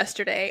kiss you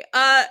yesterday?"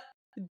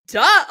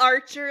 Duh,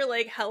 Archer.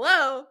 Like,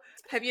 hello.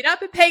 Have you not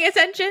been paying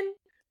attention?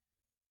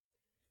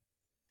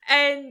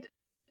 And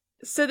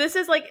so this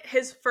is, like,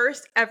 his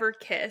first ever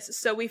kiss.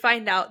 So we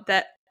find out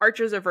that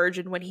Archer's a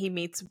virgin when he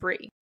meets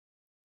Bree.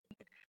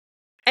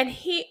 And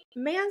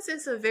Mans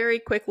is a very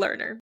quick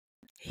learner.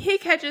 He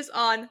catches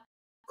on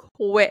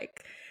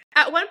quick.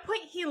 At one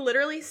point, he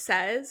literally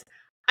says,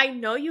 "I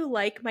know you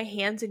like my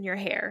hands in your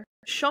hair.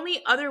 Show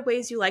me other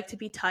ways you like to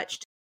be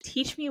touched.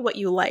 Teach me what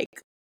you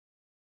like."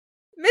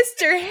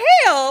 Mr.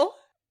 Hale?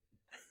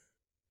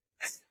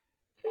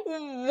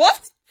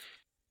 What?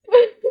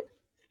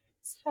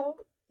 So,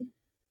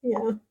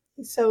 yeah,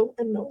 he's so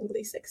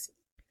annoyingly sexy.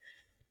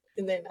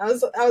 And then I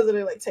was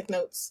literally like, take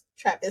notes,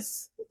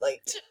 Travis.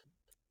 Like,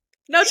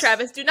 no,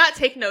 Travis, do not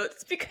take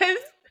notes because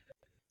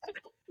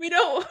we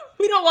don't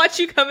want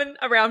you coming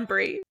around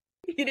Bree.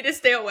 You need to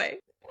stay away.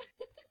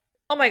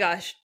 Oh my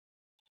gosh.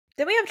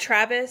 Then we have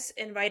Travis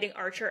inviting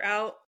Archer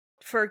out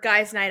for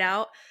guys' night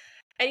out.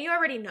 And you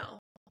already know,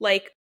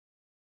 like,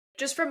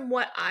 just from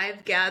what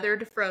I've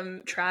gathered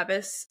from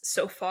Travis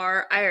so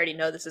far, I already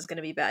know this is going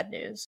to be bad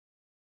news.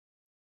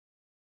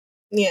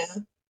 Yeah.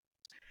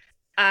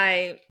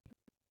 I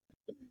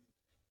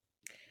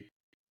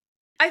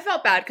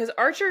felt bad because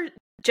Archer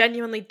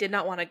genuinely did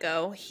not want to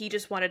go. He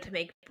just wanted to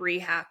make Bree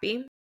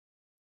happy.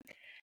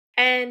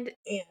 And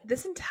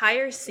this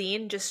entire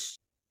scene just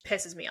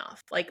pisses me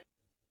off. Like,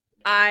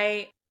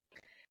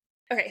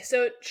 okay,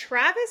 so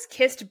Travis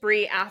kissed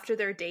Bree after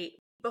their date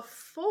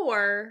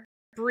before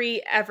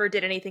Bree ever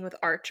did anything with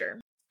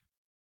Archer.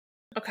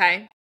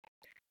 Okay.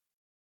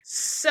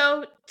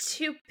 So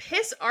to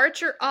piss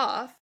Archer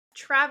off,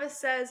 Travis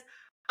says,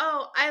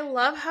 "Oh, I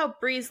love how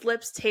Bree's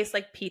lips taste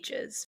like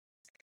peaches."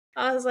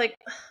 I was like,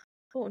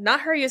 oh,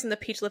 not her using the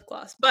peach lip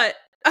gloss, but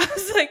I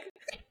was like,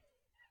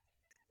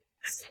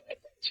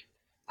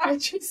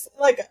 Archer's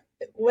like,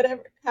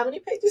 whatever, how many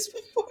pages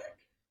before?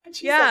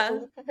 Archer's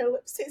like, her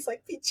lips taste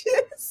like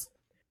peaches.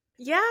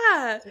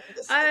 Yeah.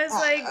 I was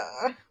like,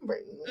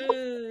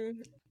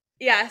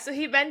 yeah, so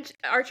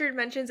Archer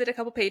mentions it a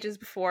couple pages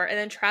before, and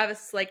then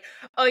Travis is like,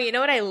 oh, you know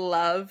what I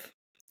love?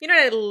 You know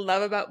what I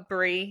love about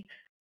Bree?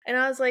 And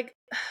I was like,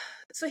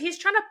 so he's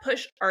trying to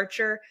push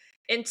Archer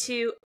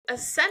into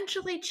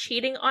essentially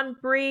cheating on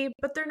Bree,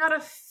 but they're not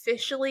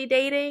officially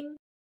dating.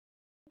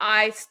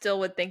 I still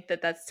would think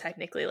that that's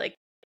technically, like,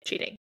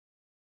 cheating.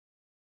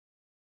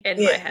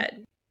 In my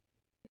head.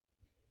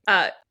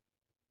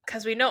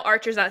 Because we know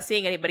Archer's not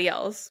seeing anybody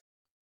else.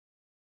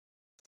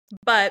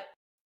 But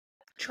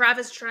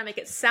Travis is trying to make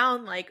it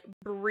sound like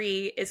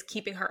Bree is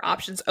keeping her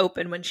options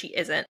open when she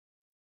isn't.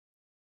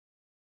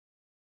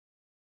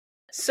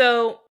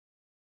 So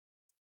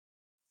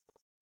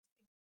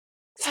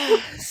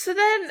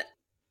then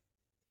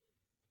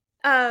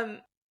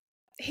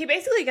he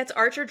basically gets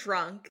Archer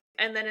drunk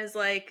and then is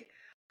like,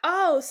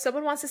 oh,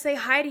 someone wants to say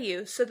hi to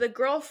you. So the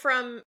girl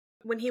from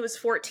when he was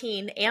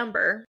 14,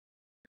 Amber,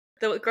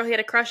 the girl he had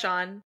a crush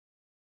on,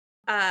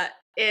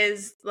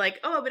 is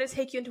like, oh, I'm gonna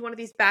take you into one of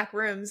these back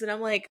rooms. And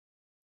I'm like,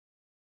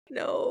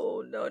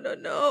 no,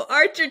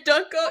 Archer,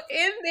 don't go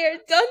in there,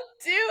 don't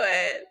do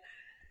it.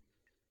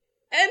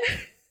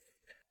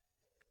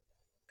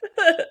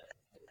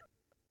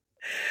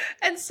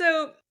 And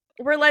so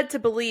we're led to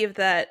believe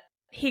that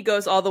he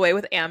goes all the way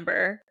with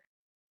Amber.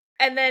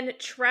 And then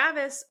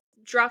Travis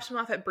drops him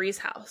off at Bree's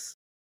house.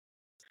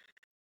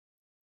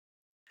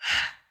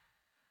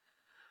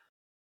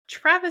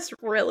 Travis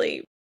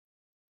really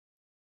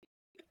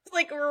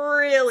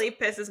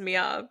pisses me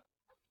off.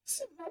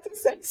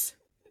 It's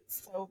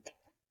so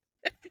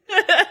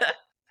bad.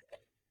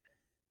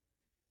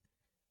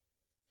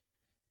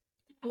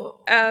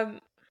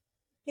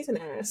 He's an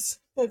ass.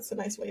 That's a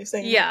nice way of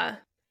saying it. Yeah.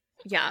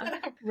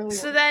 Really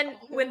so then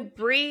when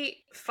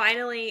Bree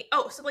finally...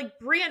 Oh, so, like,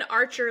 Bree and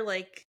Archer,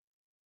 like,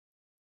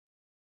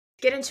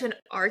 get into an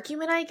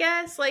argument, I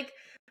guess? Like,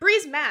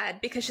 Bree's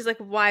mad because she's like,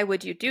 why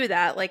would you do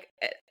that? Like,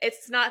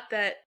 it's not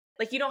that...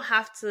 Like, you don't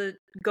have to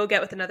go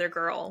get with another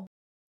girl.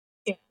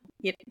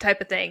 Yeah.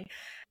 Type of thing.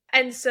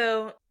 And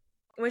so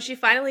when she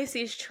finally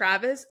sees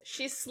Travis,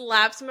 she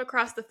slaps him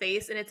across the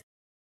face, and it's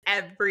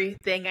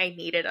everything I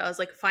needed. I was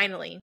like,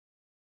 finally.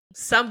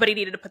 Somebody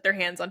needed to put their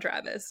hands on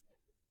Travis.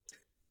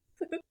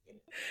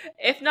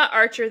 If not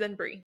Archer, then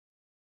Bree.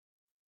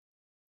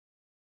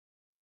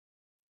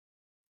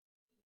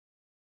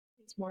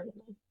 It's more than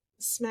a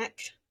smack.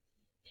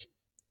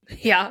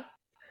 Yeah.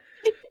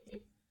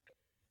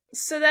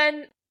 So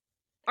then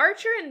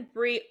Archer and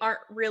Bree aren't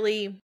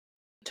really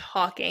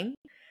talking.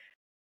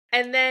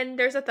 And then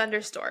there's a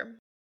thunderstorm.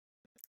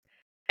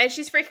 And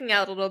she's freaking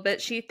out a little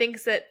bit. She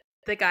thinks that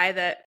the guy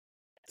that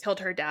killed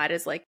her dad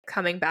is, like,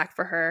 coming back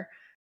for her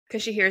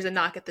because she hears a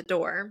knock at the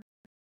door.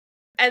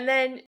 And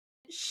then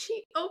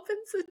she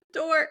opens the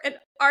door and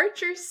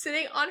Archer's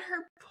sitting on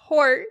her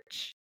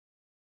porch.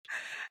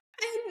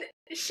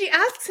 And she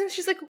asks him,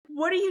 she's like,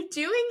 what are you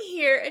doing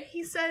here? And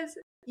he says,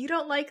 you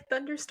don't like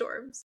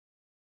thunderstorms.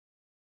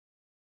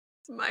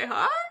 My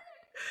heart?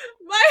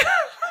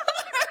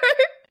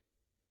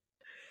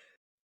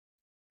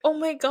 Oh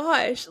my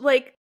gosh.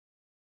 Like,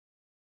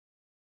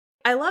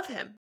 I love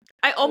him.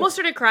 I almost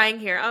started crying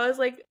here. I was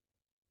like,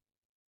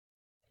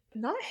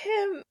 not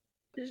him,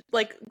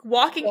 like,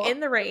 walking in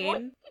the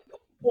rain.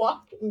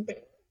 Walking there.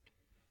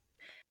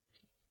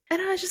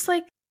 And I was just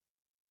like,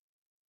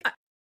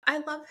 I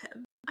love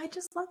him. I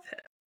just love him.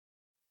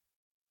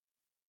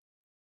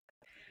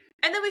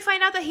 And then we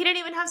find out that he didn't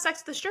even have sex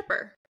with the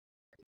stripper.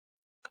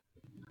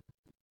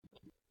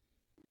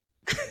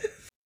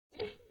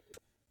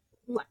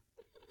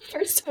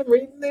 First time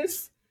reading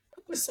this,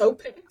 I was so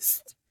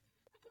pissed.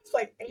 It's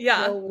like,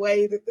 no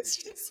way that this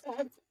just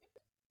happened.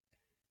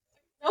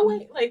 No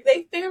way. Like,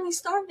 they barely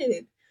started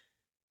it.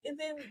 And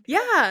then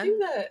do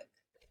that.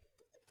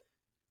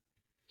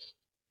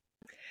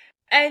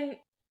 And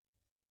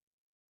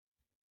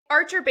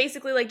Archer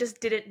basically, like, just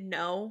didn't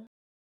know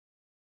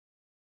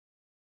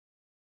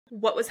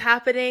what was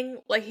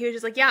happening. Like, he was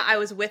just like, yeah, I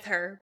was with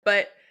her,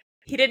 but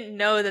he didn't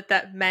know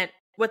that meant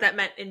what that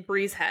meant in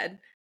Bree's head.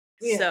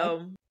 Yeah.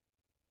 So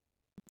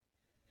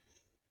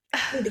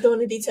Need to go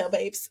into detail,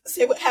 babes.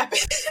 Say what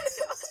happened.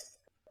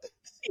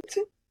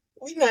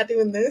 We're not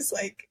doing this.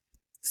 Like,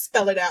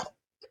 spell it out.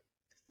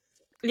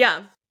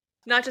 Yeah.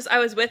 Not just I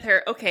was with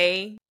her.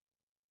 Okay.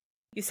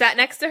 You sat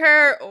next to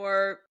her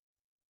or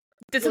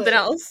did something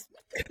else?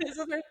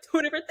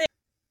 Two different things.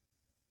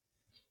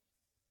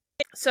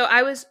 So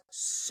I was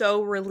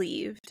so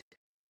relieved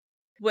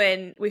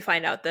when we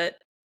find out that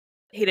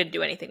he didn't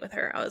do anything with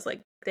her. I was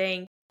like,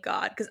 thank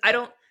God. Because I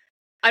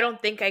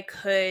don't think I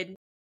could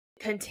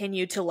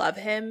continue to love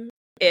him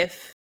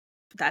if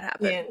that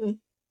happened. Yeah.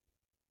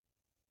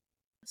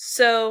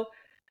 So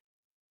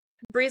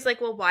Bree's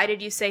like, well, why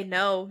did you say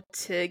no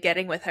to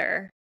getting with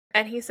her?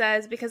 And he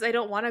says, because I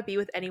don't want to be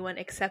with anyone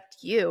except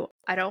you.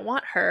 I don't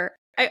want her.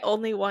 I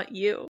only want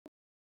you.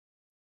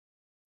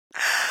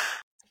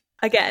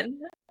 Again,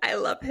 I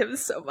love him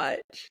so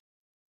much.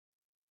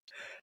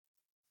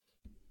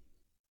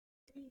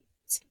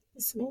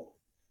 So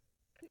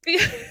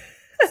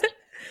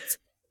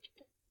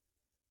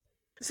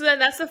then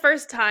that's the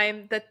first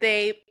time that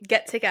they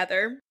get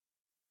together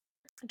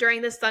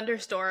during this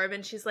thunderstorm.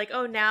 And she's like,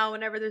 oh, now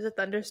whenever there's a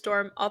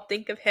thunderstorm, I'll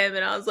think of him.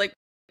 And I was like,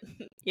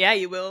 yeah,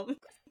 you will.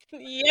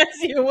 Yes,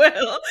 you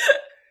will.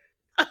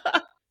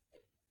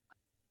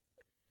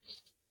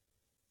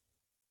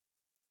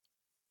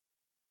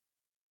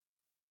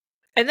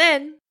 And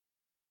then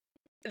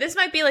this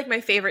might be like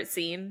my favorite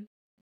scene.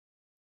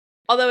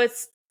 Although I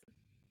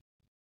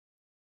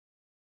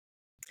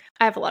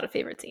have a lot of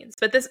favorite scenes,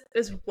 but this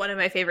is one of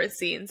my favorite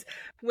scenes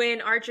when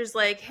Archer's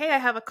like, hey, I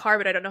have a car,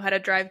 but I don't know how to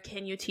drive.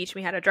 Can you teach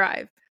me how to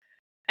drive?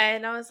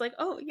 And I was like,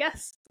 oh,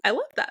 yes, I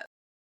love that.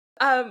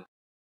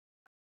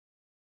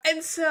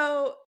 And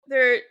so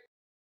they're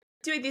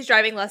doing these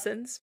driving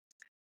lessons.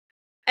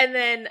 And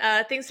then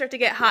things start to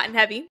get hot and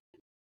heavy.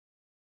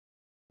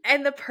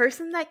 And the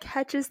person that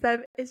catches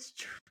them is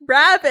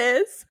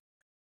Travis.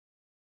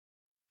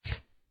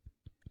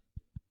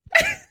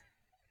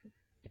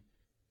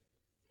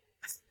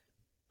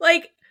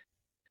 Like,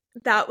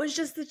 that was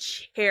just the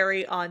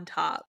cherry on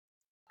top.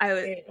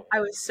 I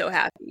was so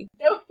happy.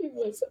 No, he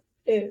was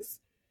pissed.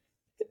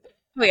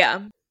 Oh,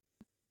 yeah.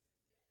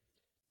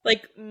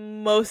 Like,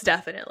 most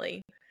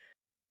definitely.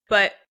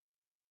 But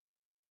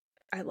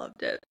I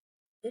loved it.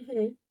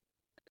 Mm-hmm.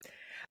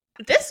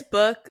 This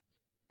book,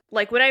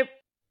 like, when I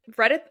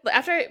read it,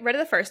 after I read it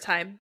the first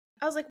time,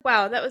 I was like,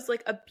 wow, that was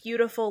like a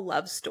beautiful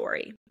love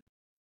story.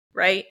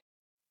 Right?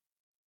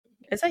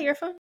 Is that your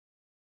phone?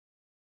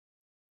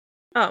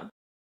 Oh.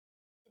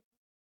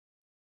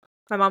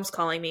 My mom's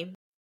calling me.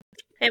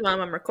 Hey,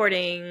 Mom, I'm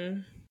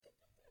recording.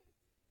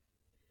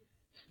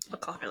 I'll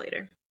call her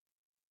later.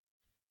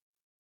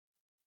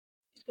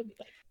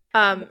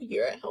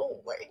 You're at home.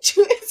 Why aren't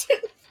you answering?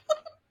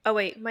 Oh,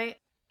 wait. My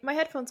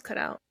headphones cut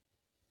out.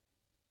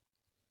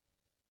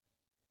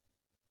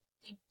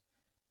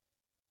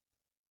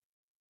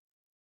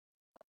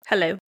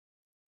 Hello.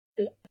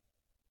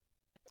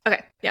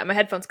 Okay. Yeah, my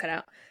headphones cut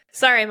out.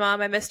 Sorry,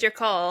 Mom. I missed your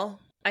call.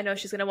 I know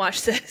she's going to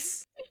watch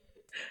this.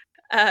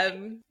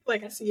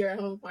 Like, I see you're at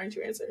home. Why aren't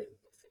you answering?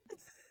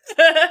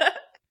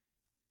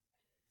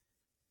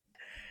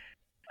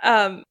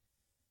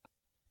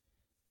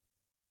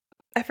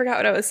 I forgot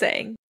what I was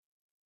saying.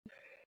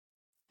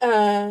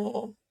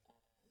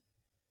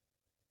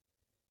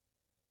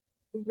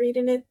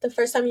 Reading it the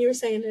first time you were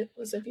saying it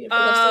was a beautiful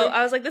love story.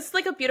 I was like, this is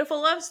like a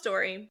beautiful love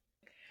story.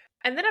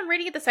 And then I'm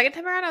reading it the second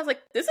time around, I was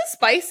like, this is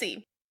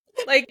spicy.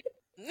 Like,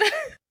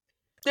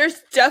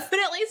 there's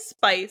definitely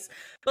spice.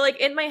 But like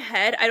in my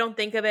head, I don't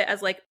think of it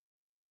as like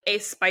a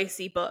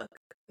spicy book.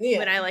 Yeah.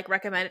 When I like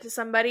recommend it to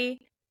somebody,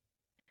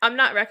 I'm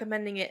not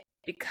recommending it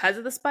because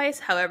of the spice.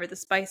 However, the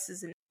spice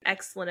is an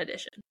excellent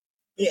addition.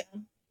 Yeah.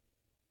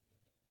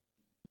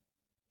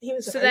 He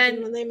was a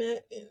virgin when they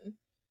met,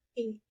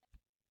 and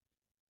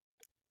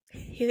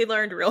he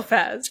learned real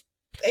fast.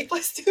 A+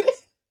 student.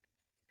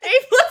 A+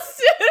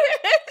 student.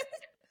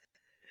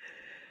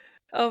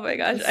 Oh my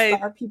gosh!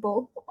 Star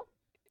people.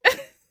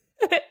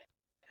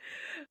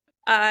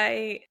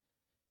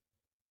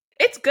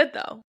 It's good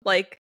though.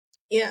 Like,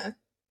 yeah,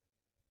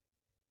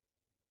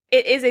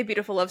 it is a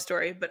beautiful love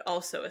story, but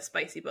also a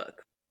spicy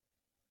book.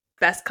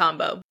 Best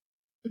combo.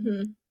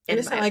 Mm-hmm. And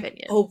it's not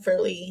like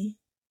overly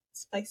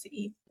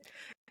spicy.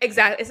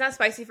 Exactly. It's not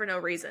spicy for no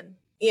reason.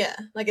 Yeah,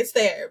 like it's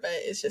there, but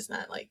it's just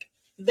not like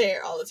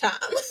there all the time.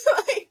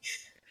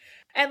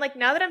 And like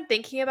now that I'm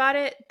thinking about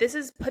it, this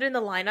is put in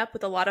the lineup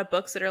with a lot of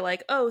books that are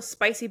like, oh,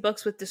 spicy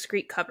books with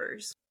discreet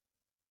covers.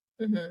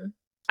 Mm-hmm.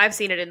 I've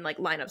seen it in like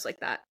lineups like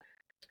that,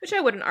 which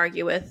I wouldn't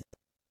argue with.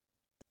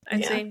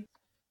 I'd say,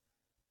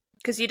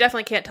 because you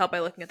definitely can't tell by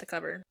looking at the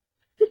cover.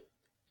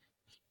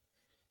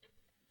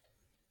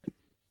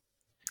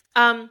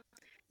 Flowers.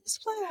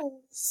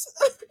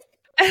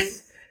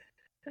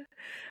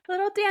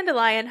 Little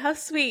dandelion, how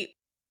sweet.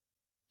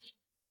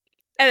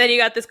 And then you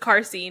got this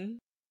car scene.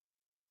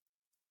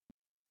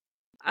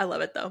 I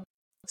love it though.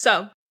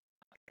 So,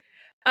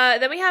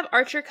 then we have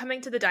Archer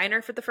coming to the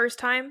diner for the first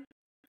time.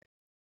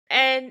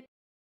 And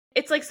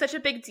it's like such a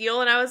big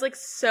deal, and I was like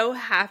so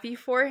happy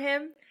for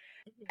him.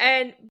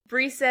 And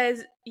Bree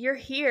says, "You're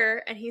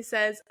here," and he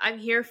says, "I'm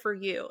here for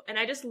you." And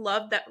I just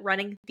love that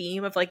running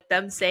theme of like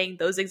them saying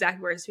those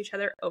exact words to each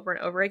other over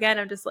and over again.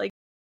 I'm just like,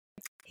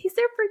 he's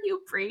there for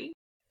you, Bree.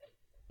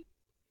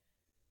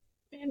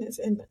 Man is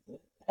in the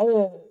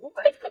oh.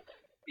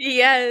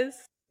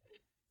 Yes.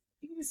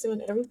 He's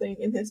doing everything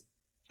in his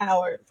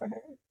power for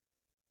her.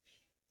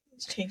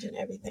 He's changing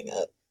everything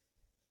up.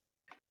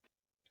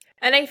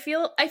 And I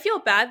feel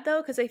bad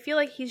though, because I feel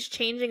like he's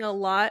changing a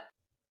lot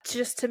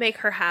just to make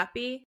her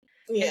happy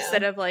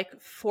instead of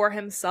like for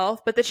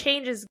himself. But the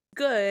change is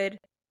good.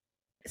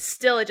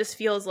 Still, it just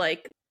feels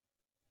like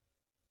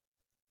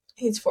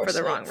he's for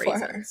the wrong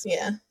reasons. Her.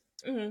 Yeah.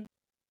 Mm-hmm.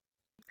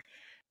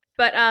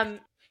 But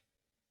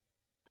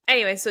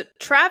anyway, so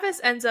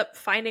Travis ends up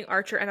finding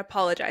Archer and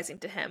apologizing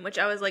to him, which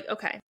I was like,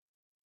 okay,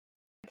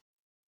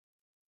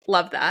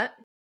 love that.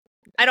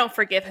 I don't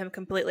forgive him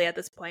completely at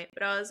this point,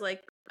 but I was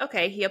like,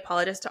 okay, he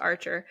apologized to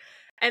Archer.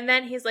 And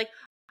then he's like,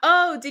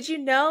 "Oh, did you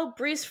know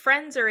Bree's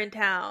friends are in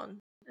town?"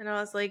 And I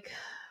was like,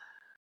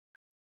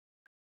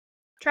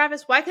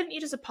 Travis, why couldn't you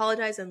just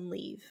apologize and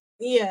leave?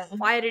 Yeah.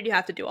 Why did you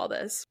have to do all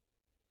this?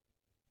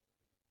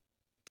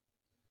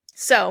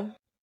 So,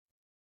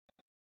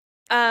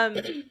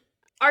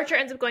 Archer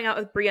ends up going out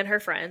with Bree and her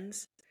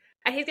friends.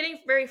 And he's getting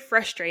very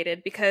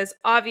frustrated because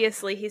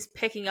obviously he's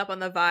picking up on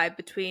the vibe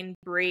between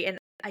Bree and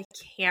I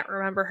can't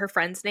remember her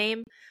friend's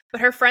name,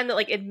 but her friend that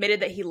like admitted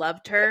that he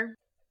loved her.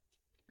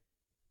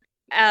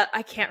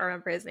 I can't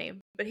remember his name,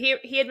 but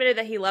he admitted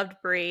that he loved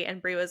Bree,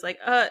 and Bree was like,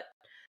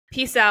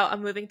 peace out,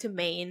 I'm moving to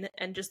Maine,"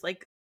 and just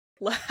like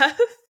left.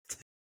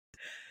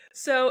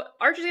 So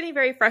Archer's getting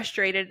very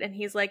frustrated, and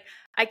he's like,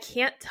 "I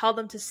can't tell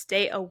them to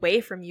stay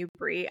away from you,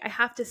 Bree. I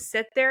have to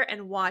sit there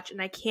and watch,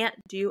 and I can't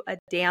do a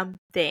damn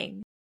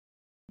thing."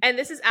 And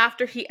this is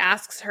after he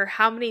asks her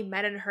how many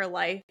men in her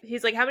life,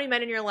 he's like, "How many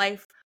men in your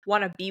life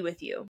want to be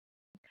with you?"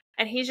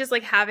 And he's just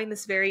like having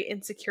this very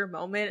insecure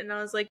moment, and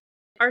I was like,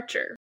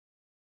 Archer,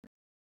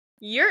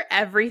 you're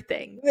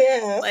everything.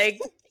 Yeah. Like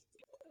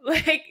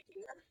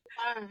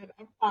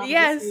I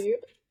yes. you.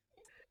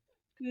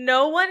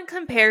 No one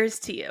compares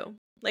to you.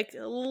 Like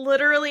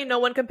literally no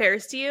one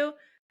compares to you.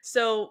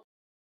 So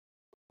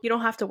you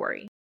don't have to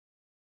worry.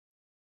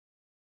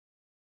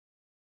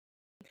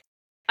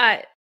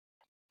 I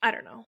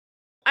don't know.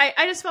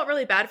 I just felt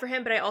really bad for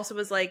him, but I also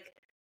was like,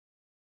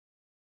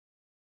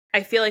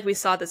 I feel like we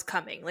saw this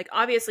coming. Like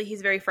obviously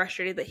he's very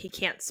frustrated that he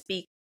can't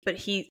speak, but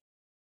he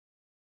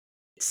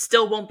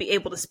still won't be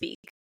able to speak.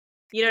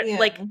 You know,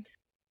 like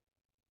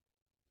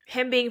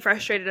him being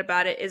frustrated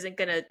about it isn't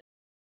gonna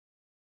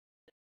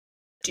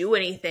do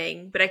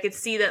anything, but I could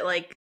see that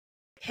like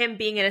him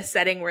being in a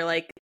setting where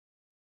like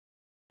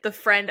the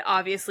friend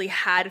obviously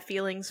had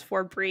feelings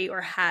for Bree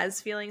or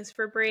has feelings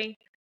for Bree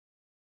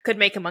could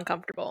make him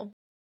uncomfortable.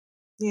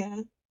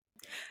 Yeah.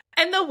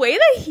 And the way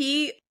that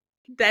he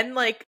then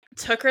like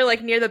took her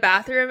like near the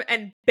bathroom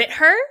and bit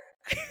her,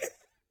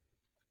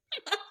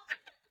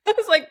 I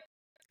was like,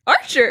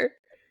 Archer,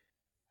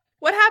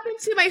 what happened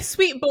to my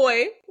sweet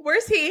boy?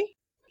 Where's he?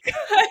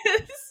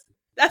 Because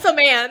that's a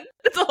man.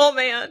 That's a whole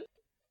man.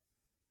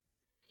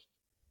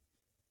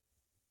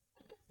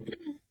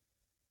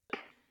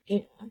 Yeah,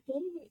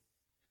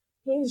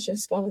 he's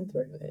just going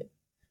through it.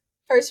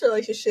 First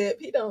relationship,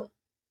 he don't.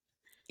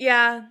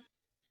 Yeah.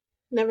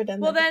 Never done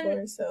that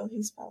before, so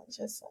he's probably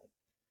just like.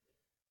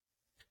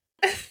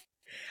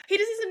 He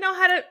just doesn't know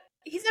how to.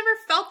 He's never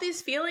felt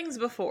these feelings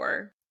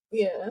before.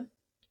 Yeah.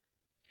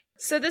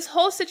 So this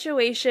whole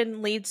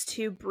situation leads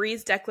to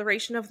Bree's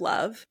declaration of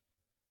love.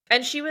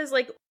 And she was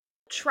like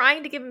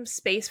trying to give him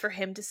space for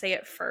him to say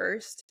it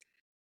first.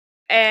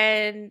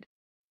 And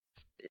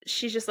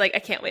she's just like, I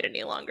can't wait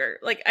any longer.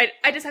 Like,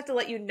 I just have to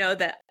let you know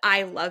that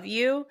I love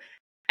you.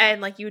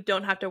 And like, you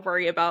don't have to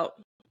worry about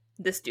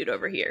this dude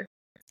over here.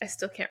 I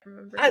still can't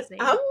remember his name.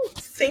 I'm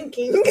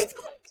thinking. I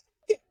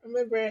can't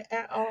remember it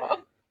at all.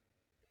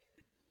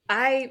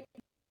 I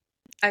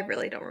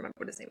really don't remember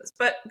what his name was.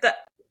 But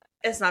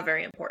it's not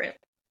very important.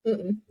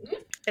 Mm-mm.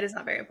 It is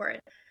not very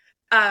important.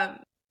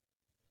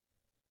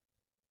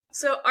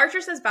 So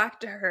Archer says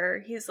back to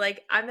her, he's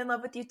like, I'm in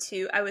love with you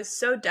too. I was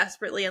so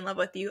desperately in love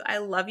with you. I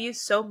love you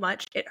so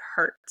much, it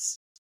hurts.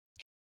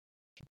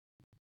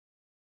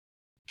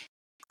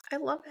 I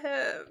love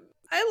him.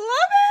 I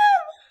love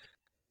him!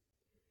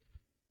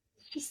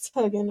 He's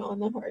tugging on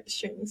the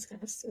heartstrings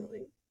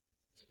constantly.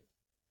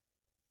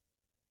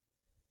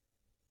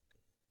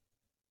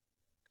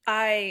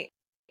 I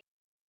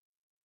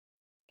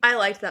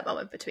liked that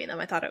moment between them.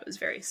 I thought it was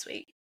very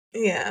sweet.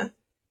 Yeah.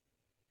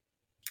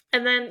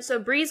 And then, so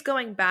Bree's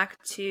going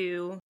back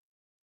to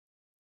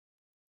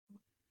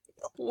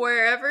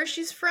wherever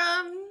she's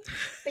from.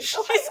 She's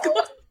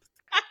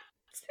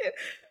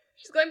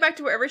going back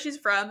to wherever she's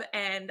from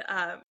and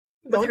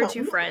with her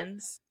two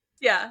friends.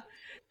 Yeah.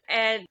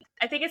 And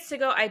I think it's to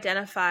go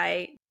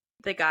identify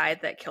the guy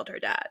that killed her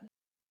dad.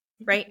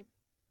 Right?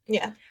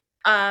 Yeah.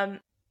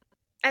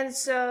 And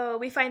so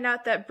we find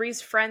out that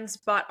Bree's friends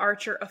bought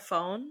Archer a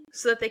phone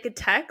so that they could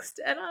text.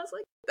 And I was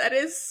like, that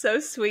is so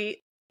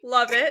sweet.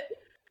 Love it.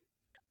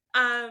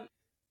 I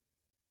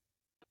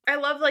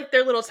love like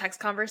their little text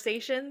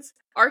conversations.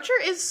 Archer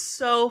is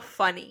so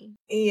funny.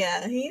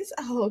 Yeah, he's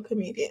a whole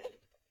comedian.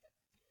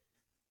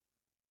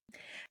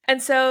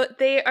 And so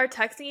they are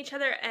texting each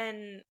other,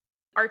 and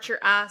Archer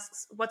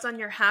asks, "What's on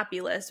your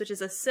happy list?" which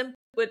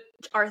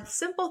are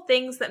simple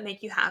things that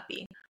make you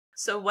happy.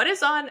 So, what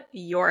is on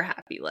your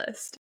happy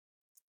list?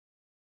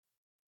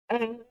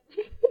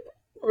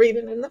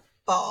 Reading in the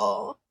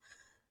fall.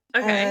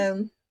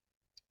 Okay.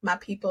 My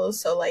people,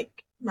 so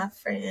like my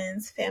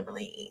friends,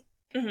 family,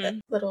 Mm-hmm.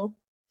 little,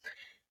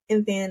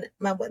 and then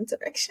my One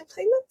Direction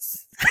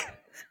playlist.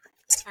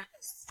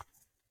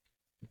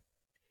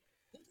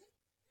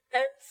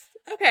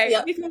 Okay,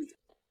 Yep. because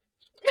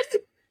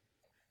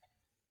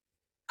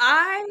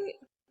I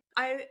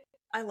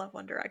love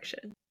One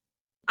Direction.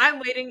 I'm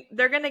waiting.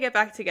 They're gonna get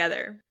back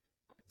together.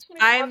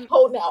 I'm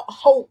holding out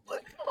hope.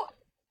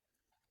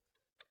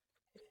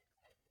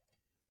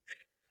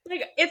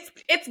 like,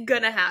 it's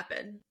gonna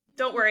happen.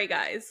 Don't worry,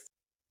 guys.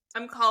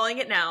 I'm calling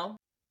it now.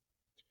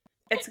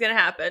 It's gonna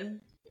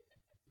happen.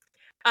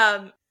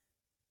 But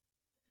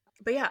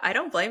yeah, I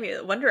don't blame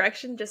you. One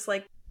Direction just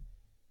like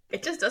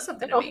it just does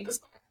something to me.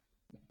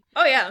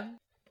 Oh yeah.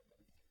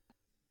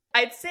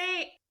 I'd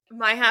say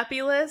my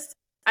happy list,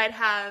 I'd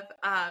have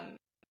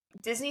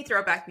Disney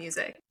throwback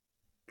music.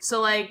 So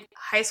like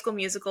High School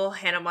Musical,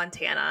 Hannah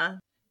Montana.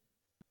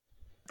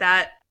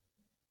 That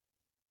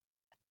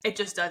it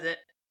just does it.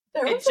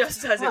 It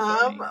just does it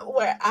for me.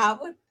 Where I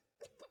would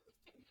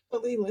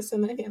really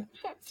listen to Hannah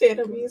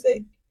Montana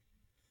music.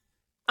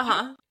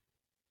 Uh-huh.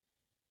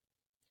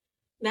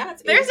 Now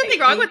there's nothing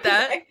wrong with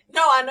that.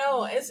 No, I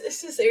know.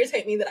 It's just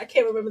irritating me that I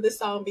can't remember this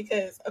song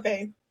because,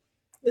 okay,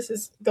 this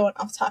is going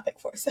off topic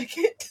for a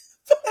second.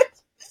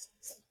 But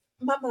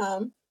my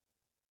mom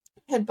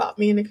had bought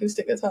me an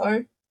acoustic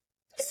guitar.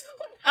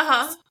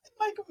 Uh-huh.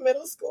 Like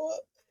middle school.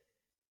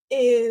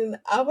 And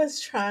I was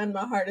trying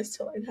my hardest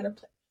to learn how to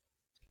play.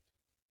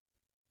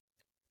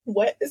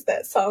 What is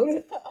that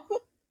song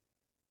about?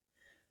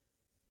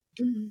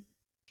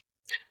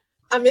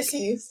 I miss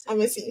you. I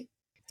miss you.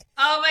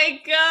 Oh my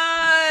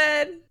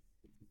god.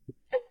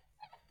 I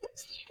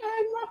was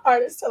trying my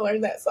hardest to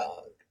learn that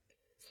song.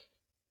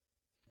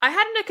 I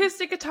had an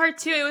acoustic guitar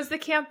too. It was the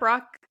Camp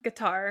Rock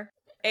guitar.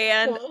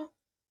 And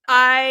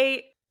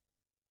I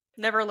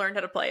never learned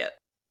how to play it.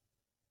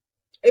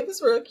 It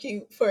was real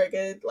cute for a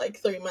good,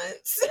 3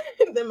 months.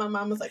 And then my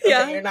mom was like,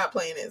 okay, you're not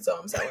playing it, so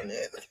I'm selling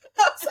it.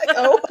 I was like,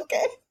 oh,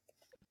 okay.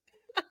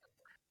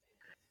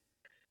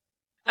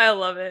 I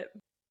love it.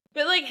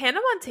 But,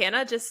 Hannah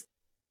Montana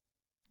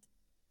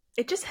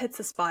it just hits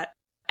the spot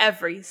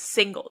every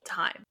single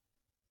time.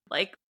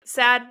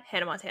 Sad,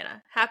 Hannah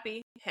Montana.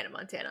 Happy, Hannah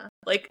Montana.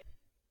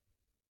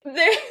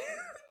 There...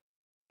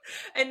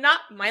 And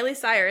not Miley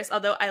Cyrus,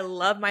 although I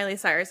love Miley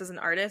Cyrus as an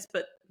artist,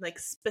 but,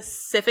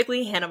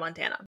 specifically Hannah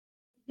Montana.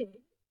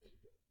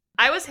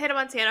 I was Hannah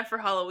Montana for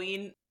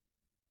Halloween.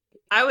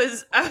 I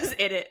was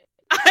in it.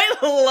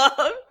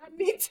 I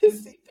need to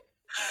see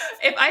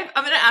that.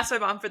 I'm gonna ask my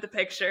mom for the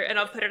picture and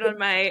I'll put it on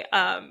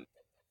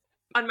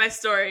my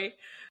story.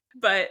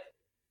 But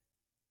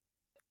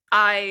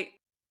I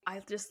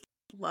just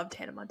loved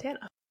Hannah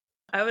Montana.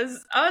 I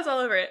was all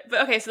over it.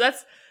 But okay, so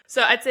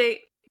I'd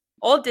say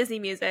old Disney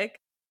music.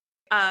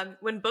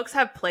 When books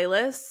have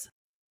playlists,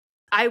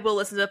 I will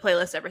listen to the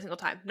playlist every single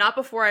time. Not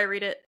before I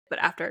read it, but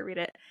after I read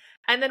it.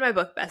 And then my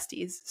book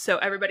besties. So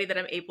everybody that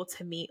I'm able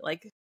to meet,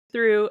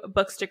 through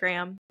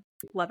Bookstagram.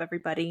 Love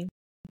everybody.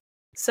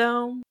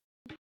 So,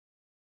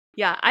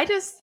 yeah, I thought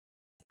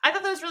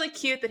that was really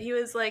cute that he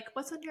was like,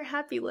 what's on your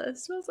happy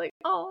list? I was like,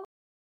 oh.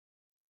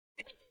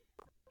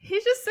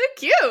 He's just so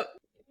cute.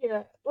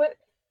 Yeah. What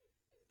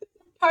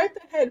part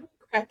that had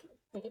cracking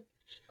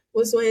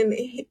was when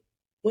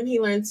he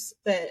learns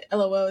that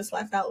LOL is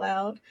laugh out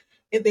loud.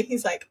 And then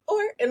he's like,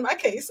 or in my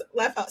case,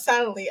 laugh out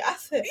silently. I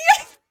said,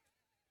 yes.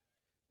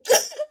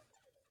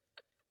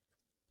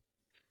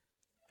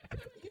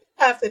 You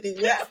have to do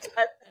that.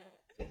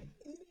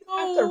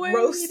 No way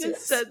he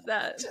just said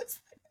that.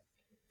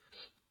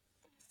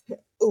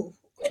 Ooh.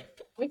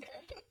 Okay.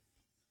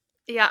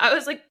 Yeah, I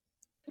was like,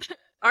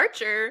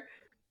 Archer,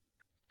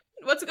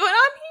 what's going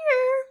on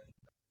here?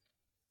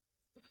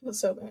 I feel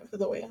so bad for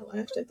the way I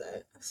laughed at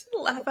that.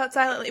 Laugh out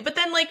silently. But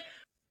then,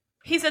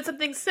 he said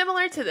something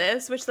similar to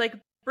this, which,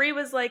 Bree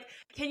was like,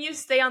 can you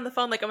stay on the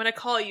phone? I'm going to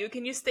call you.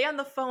 Can you stay on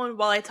the phone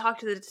while I talk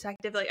to the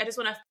detective? I just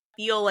want to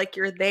feel like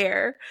you're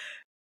there.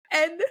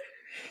 And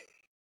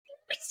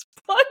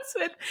responds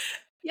with,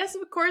 yes,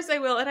 of course I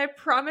will. And I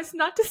promise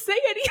not to say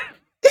anything.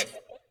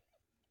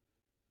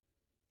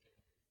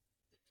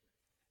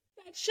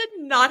 That should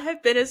not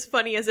have been as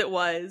funny as it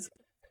was.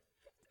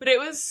 But it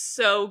was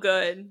so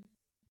good.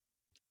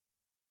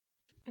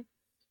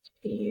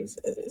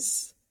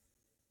 Jesus.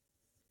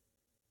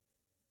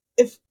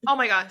 Oh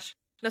my gosh.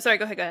 No, sorry,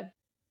 go ahead.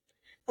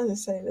 I was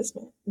just saying this,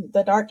 man.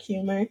 The dark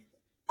humor.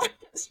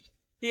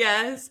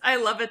 Yes, I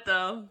love it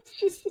though.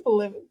 Just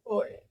living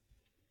for it.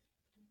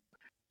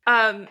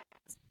 My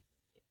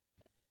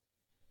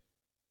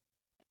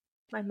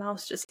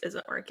mouse just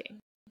isn't working.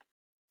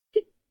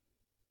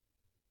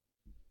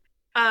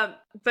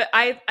 But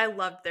I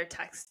loved their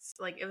texts.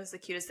 Like, it was the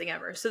cutest thing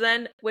ever. So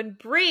then when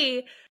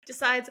Bree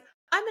decides,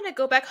 I'm going to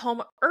go back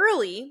home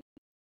early,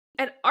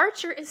 and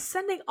Archer is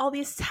sending all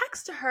these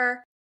texts to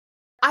her,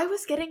 I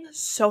was getting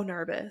so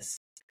nervous.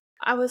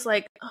 I was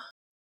like, ugh,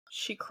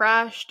 she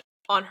crashed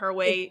on her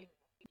way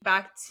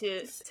back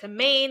to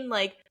Maine.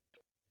 Like,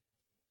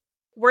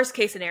 worst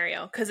case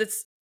scenario,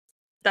 because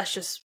that's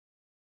just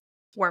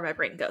where my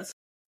brain goes.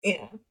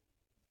 Yeah.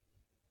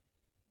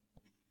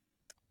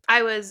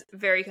 I was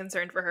very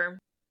concerned for her.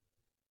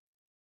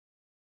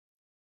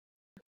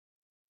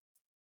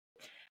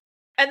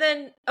 And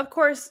then, of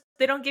course,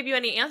 they don't give you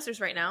any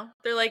answers right now.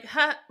 They're like,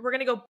 we're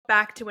going to go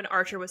back to when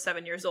Archer was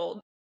 7 years old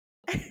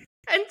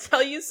and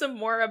tell you some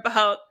more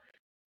about...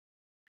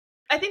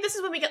 I think this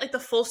is when we get, like, the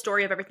full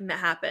story of everything that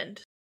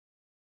happened.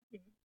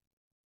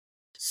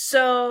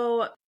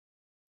 So,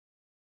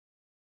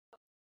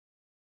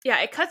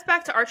 yeah, it cuts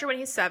back to Archer when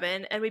he's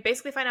 7, and we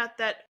basically find out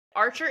that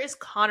Archer is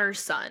Connor's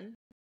son.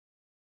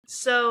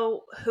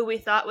 So, who we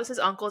thought was his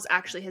uncle is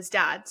actually his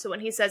dad. So when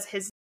he says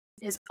his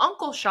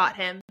uncle shot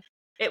him,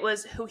 it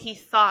was who he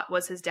thought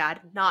was his dad,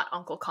 not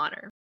Uncle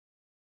Connor.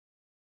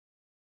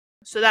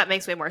 So that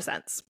makes way more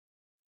sense.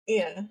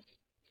 Yeah.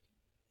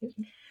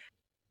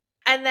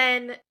 And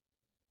then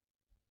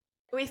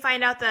we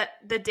find out that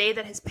the day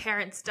that his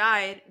parents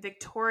died,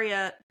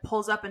 Victoria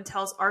pulls up and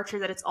tells Archer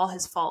that it's all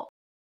his fault.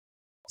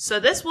 So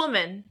this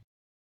woman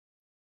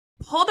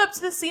pulled up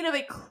to the scene of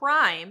a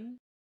crime.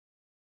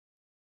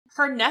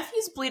 Her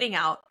nephew's bleeding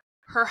out.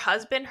 Her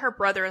husband, her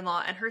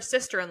brother-in-law, and her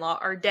sister-in-law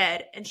are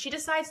dead, and she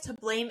decides to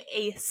blame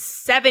a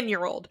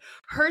 7-year-old.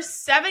 Her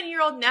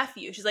 7-year-old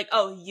nephew. She's like,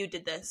 oh, you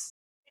did this.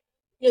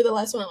 You're the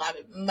last one alive.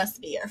 It must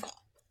be your fault.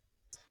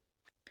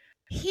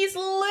 He's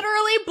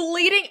literally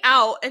bleeding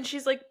out, and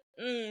she's like,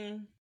 you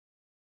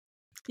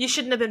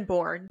shouldn't have been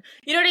born.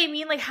 You know what I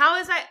mean? Like, how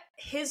is that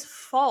his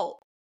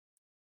fault?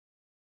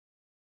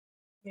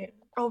 Yeah.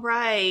 Oh,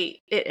 right.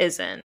 It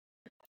isn't.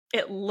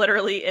 It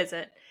literally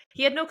isn't.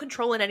 He had no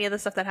control in any of the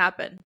stuff that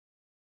happened.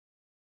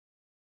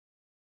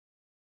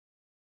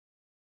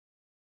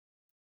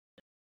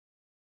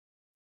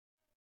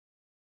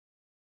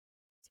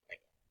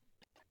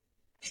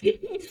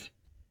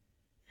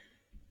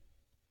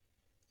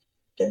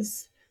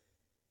 Just,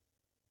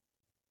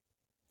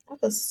 I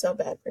feel so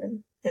bad for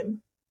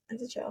him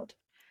as a child.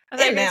 I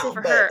thought you were going to say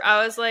for her.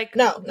 I was like,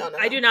 no.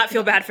 I do not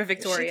feel bad for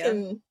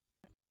Victoria.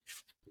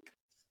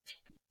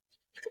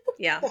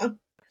 Yeah. No.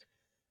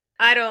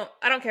 I don't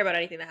care about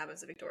anything that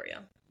happens to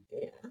Victoria.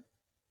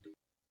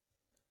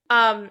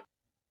 Yeah.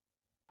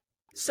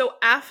 So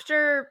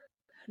after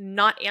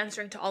not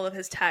answering to all of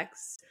his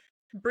texts,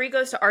 Bree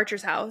goes to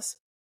Archer's house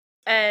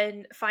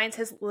and finds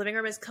his living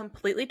room is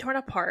completely torn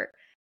apart.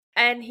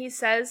 And he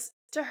says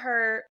to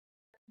her,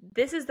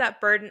 this is that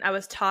burden I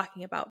was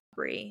talking about,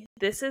 Bree.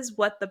 This is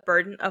what the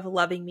burden of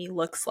loving me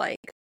looks like.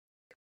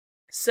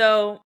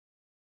 So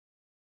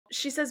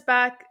she says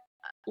back,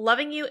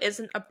 loving you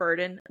isn't a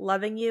burden.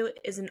 Loving you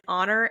is an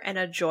honor and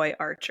a joy,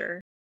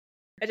 Archer.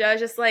 And I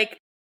was just like,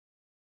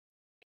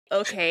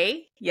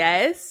 okay,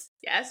 yes,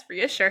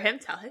 reassure him,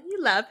 tell him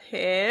you love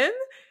him.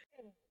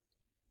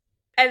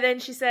 And then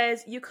she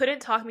says, you couldn't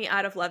talk me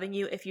out of loving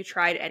you if you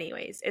tried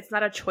anyways. It's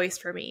not a choice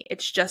for me.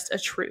 It's just a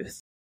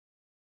truth.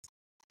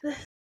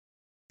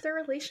 Their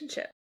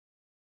relationship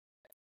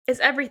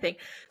is everything.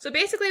 So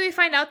basically we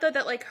find out though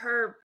that like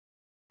her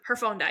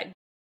phone died,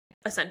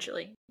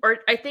 essentially. Or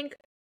I think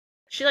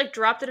she like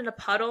dropped it in a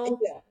puddle.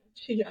 Yeah,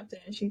 she dropped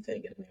it and she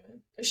couldn't get a new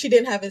one. Or she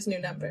didn't have his new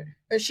number.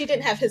 Or she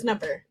didn't have his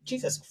number.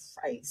 Jesus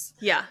Christ.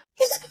 Yeah.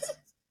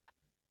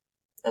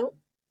 Oh.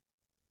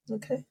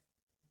 Okay.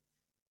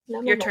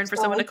 Your turn for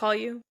someone to call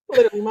you?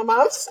 Literally my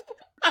mom's.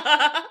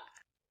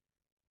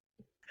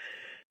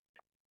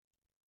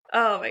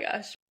 Oh my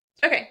gosh.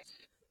 Okay.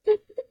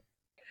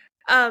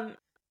 I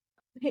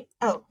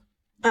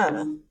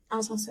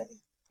was gonna say,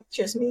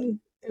 just me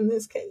in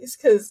this case,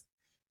 because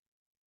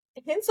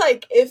it's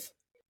like if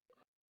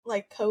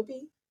like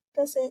Kobe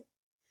doesn't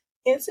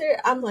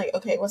answer, I'm like,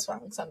 okay, what's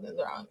wrong? Something's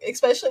wrong.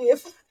 Especially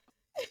if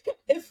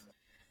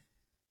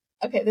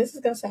okay, this is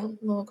gonna sound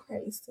a little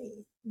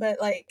crazy, but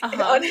like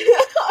on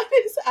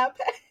his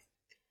iPad,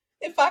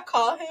 if I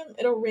call him,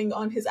 it'll ring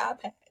on his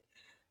iPad.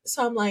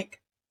 So I'm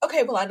like,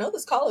 okay, well I know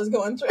this call is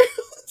going through.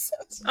 So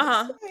it's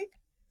like,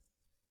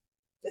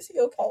 is he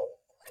okay?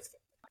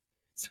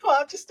 So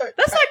I'll just start.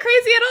 That's not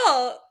crazy at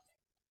all.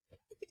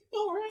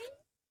 All right.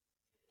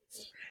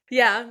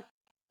 Yeah.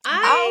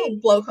 I'll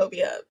blow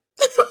Kobe up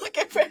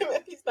looking for him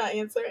if he's not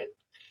answering.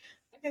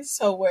 I get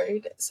so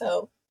worried.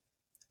 So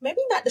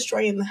maybe not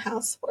destroying the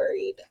house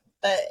worried,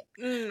 but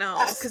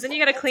no, because then you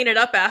gotta clean it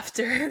up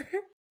after.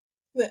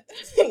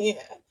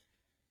 Yeah.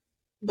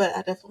 But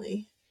I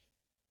definitely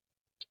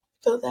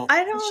feel that.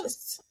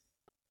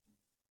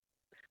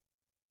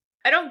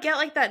 I don't get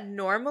like that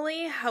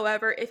normally.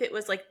 However, if it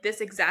was like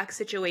this exact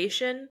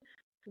situation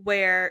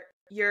where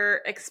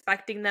you're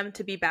expecting them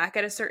to be back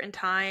at a certain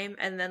time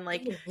and then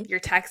like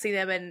you're texting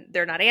them and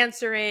they're not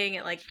answering,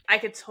 and like I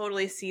could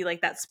totally see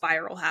like that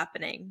spiral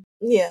happening.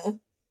 Yeah.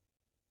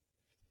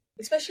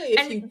 Especially if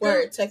And you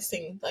were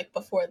texting like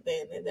before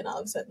then, and then all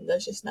of a sudden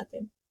there's just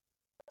nothing.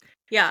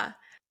 Yeah.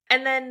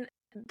 And then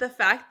the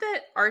fact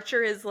that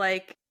Archer is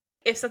like,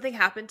 if something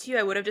happened to you,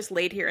 I would have just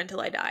laid here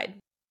until I died.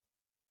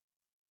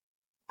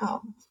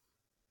 Oh.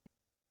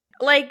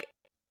 Like,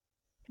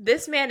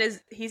 this man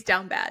he's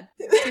down bad.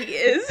 He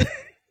is.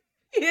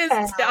 He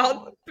is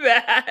down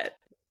bad.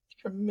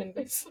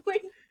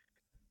 Tremendously.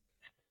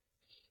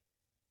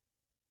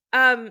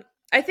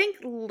 I think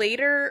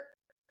later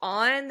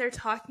on they're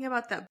talking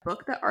about that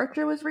book that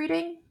Archer was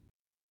reading.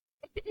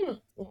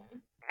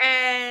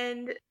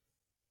 And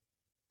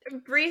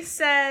Bree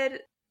said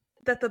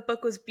that the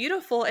book was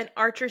beautiful, and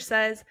Archer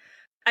says,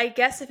 I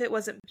guess if it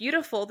wasn't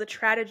beautiful,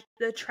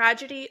 the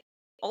tragedy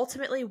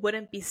ultimately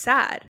wouldn't be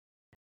sad.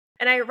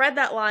 And I read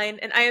that line,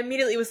 and I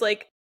immediately was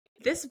like,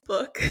 this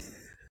book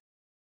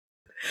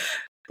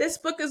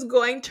is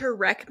going to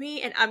wreck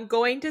me, and I'm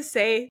going to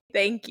say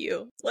thank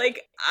you.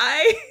 Like,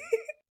 I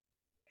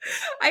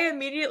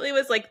immediately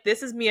was like,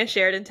 this is Mia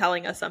Sheridan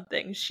telling us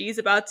something. She's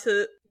about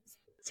to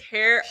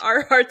tear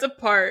our hearts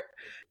apart.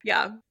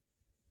 Yeah.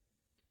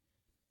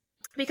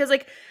 Because,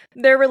 like,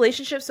 their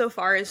relationship so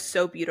far is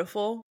so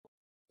beautiful.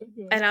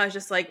 Mm-hmm. And I was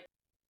just like,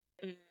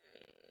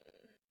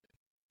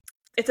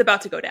 it's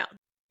about to go down.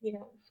 Yeah,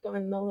 it's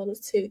going a little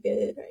too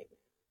good right now.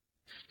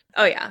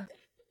 Oh, yeah.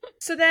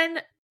 So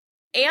then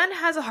Anne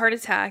has a heart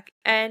attack,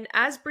 and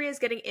as Bree is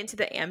getting into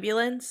the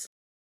ambulance,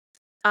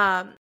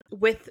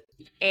 with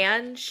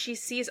Anne, she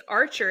sees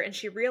Archer, and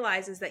she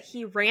realizes that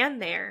he ran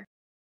there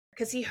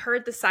because he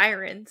heard the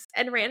sirens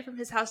and ran from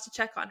his house to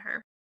check on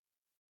her.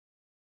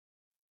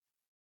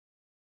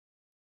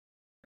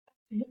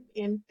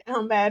 And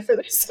I'm bad for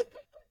this.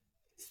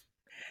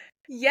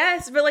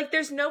 Yes, but like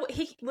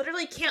he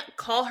literally can't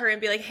call her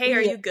and be like, hey,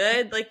 are you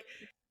good? Like,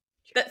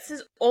 that's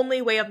his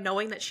only way of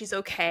knowing that she's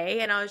okay.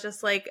 And I was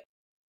just like,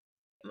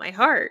 my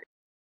heart,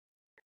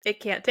 it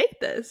can't take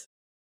this.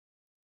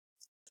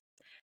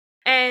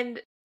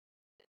 And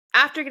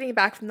after getting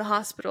back from the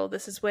hospital,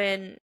 this is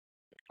when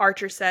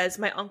Archer says,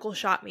 my uncle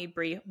shot me,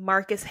 Bree.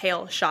 Marcus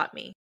Hale shot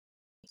me.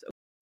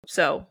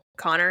 So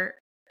Connor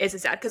is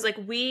his dad. Because, like,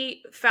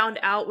 we found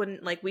out when,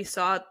 like, we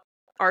saw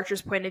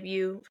Archer's point of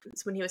view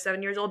when he was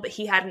 7 years old, but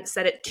he hadn't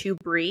said it to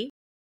Bree.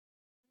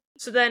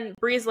 So then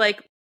Bree's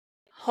like,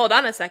 hold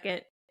on a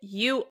second.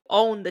 You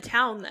own the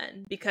town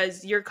then,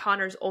 because you're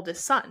Connor's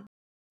oldest son.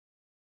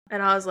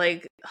 And I was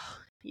like, oh,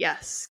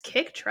 yes,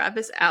 kick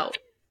Travis out.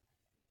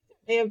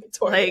 And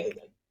Victoria, like,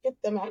 get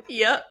them out.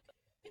 Yep.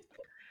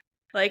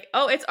 Like,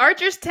 oh, it's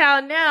Archer's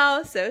town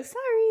now, so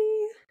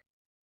sorry.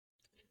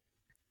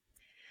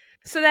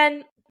 So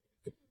then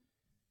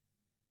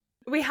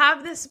we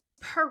have this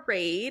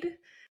parade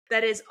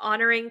that is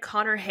honoring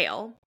Connor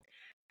Hale.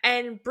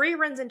 And Bree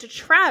runs into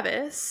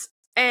Travis,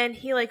 and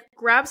he, like,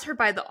 grabs her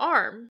by the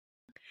arm.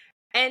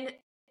 And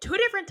 2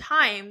 different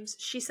times,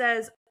 she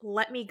says,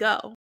 let me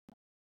go.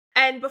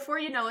 And before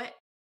you know it,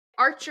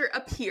 Archer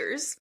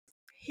appears.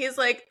 He's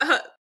like,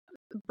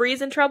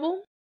 Bree's in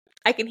trouble?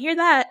 I can hear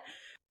that.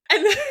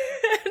 And then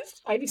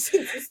Spidey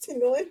senses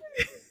tingling.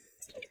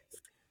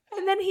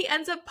 And then he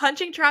ends up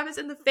punching Travis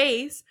in the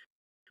face,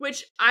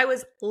 which I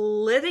was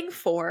living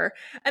for.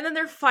 And then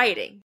they're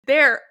fighting.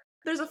 There's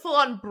a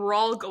full-on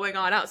brawl going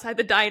on outside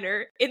the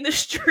diner in the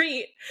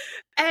street.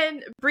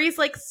 And Bree's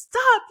like,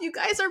 stop, you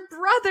guys are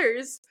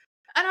brothers.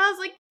 And I was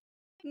like,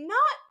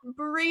 not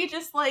Bree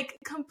just, like,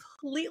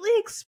 completely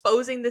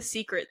exposing the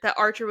secret that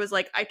Archer was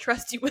like, I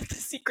trust you with the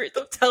secret,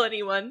 don't tell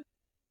anyone.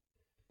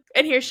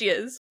 And here she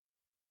is.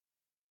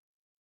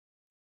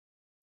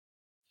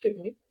 I've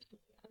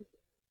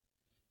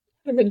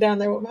been down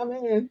there with my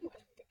man.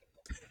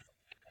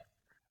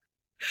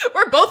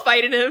 We're both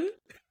fighting him.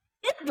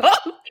 We're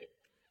both.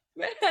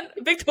 Man,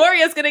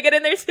 Victoria's gonna get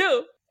in there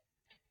too.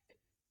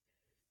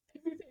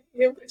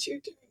 Yeah, but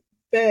you do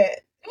bad.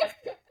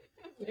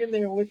 In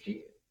there with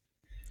you.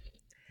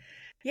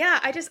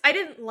 Yeah, I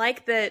didn't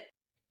like that.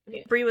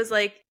 Bree was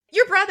like,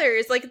 "Your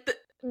brothers." Like,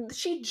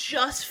 she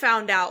just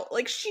found out.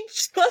 Like, she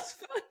just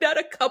found out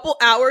a couple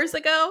hours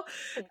ago,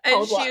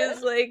 and she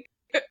was like,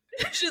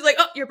 "She's like,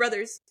 oh, your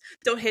brothers.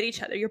 Don't hit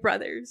each other. Your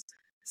brothers."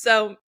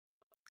 So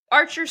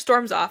Archer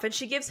storms off, and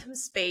she gives him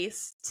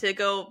space to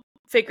go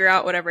figure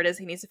out whatever it is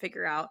he needs to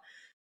figure out.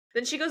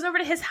 Then she goes over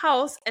to his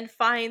house and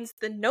finds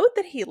the note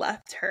that he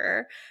left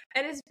her,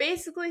 and is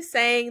basically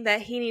saying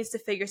that he needs to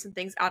figure some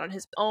things out on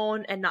his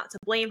own and not to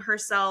blame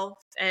herself,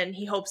 and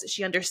he hopes that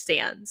she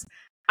understands.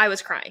 I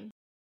was crying.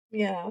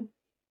 Yeah.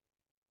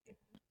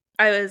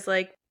 I was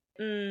like,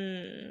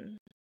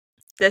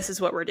 this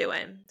is what we're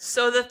doing.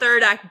 So the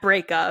third act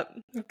breakup.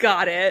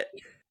 Got it.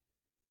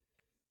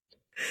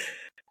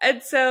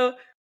 And so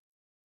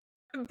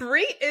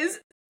Bree is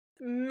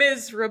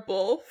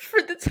miserable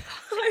for the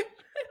time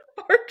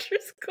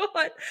Archer's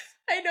gone.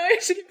 I know I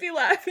shouldn't be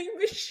laughing,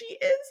 but she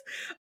is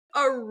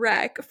a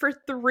wreck for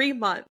 3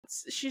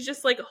 months. She's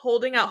just, like,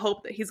 holding out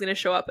hope that he's going to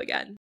show up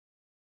again.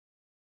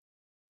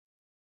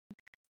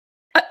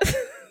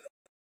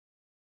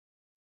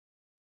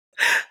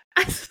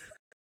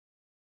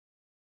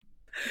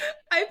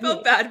 I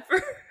felt bad for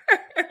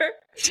her.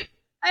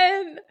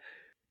 And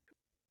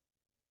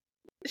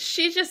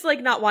she's just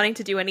like not wanting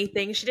to do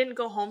anything. She didn't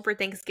go home for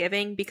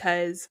Thanksgiving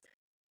because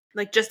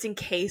like just in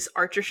case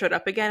Archer showed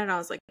up again, and I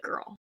was like,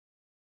 girl,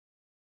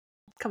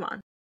 come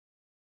on.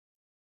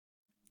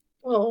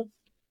 Well,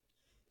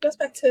 goes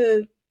back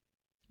to,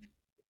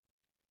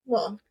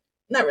 well,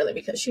 not really,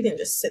 because she didn't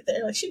just sit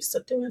there. Like, she was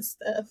still doing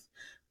stuff.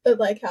 But,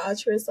 like, how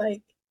Archer was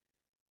like,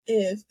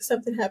 if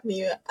something happened to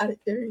you out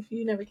there, if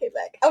you never came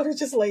back, I would have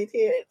just laid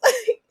here.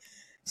 Like,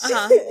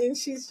 and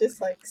she's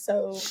just, like,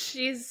 so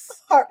she's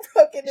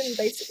heartbroken in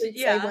basically the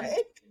same way.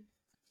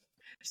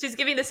 She's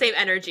giving the same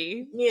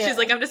energy. Yeah. She's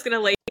like, I'm just going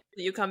to lay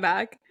until you come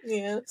back.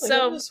 Yeah. Like,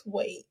 so just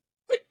wait.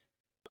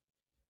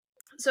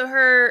 So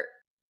her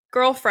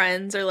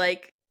girlfriends are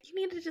like, you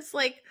need to just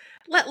like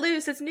let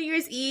loose. It's New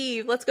Year's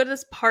Eve. Let's go to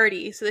this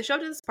party. So they show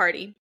up to this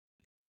party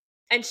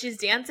and she's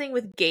dancing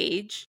with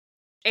Gage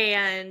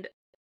and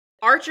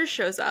Archer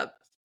shows up.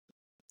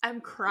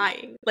 I'm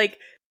crying. Like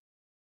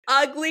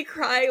ugly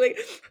crying. Like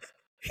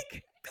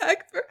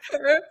back for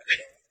her.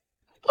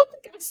 I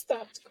think I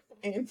stopped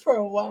crying for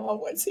a while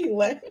once he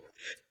left.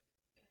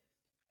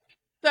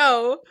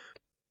 So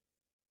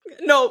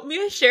no,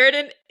 Mia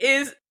Sheridan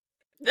is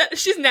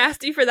she's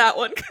nasty for that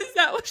one because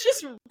that was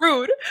just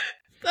rude.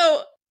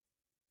 So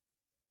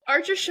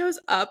Archer shows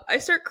up, I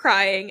start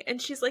crying,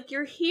 and she's like,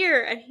 you're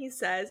here. And he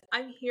says,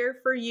 I'm here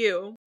for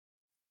you.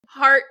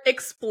 Heart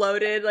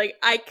exploded. Like,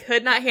 I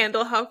could not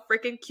handle how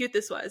freaking cute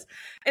this was.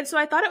 And so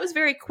I thought it was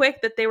very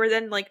quick that they were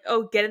then like,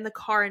 oh, get in the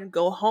car and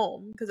go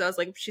home. Because I was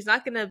like, she's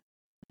not going to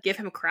give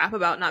him crap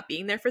about not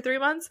being there for 3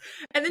 months.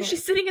 And then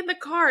she's sitting in the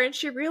car and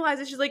she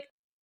realizes, she's like,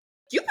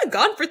 you've been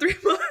gone for 3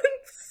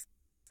 months.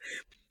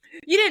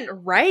 You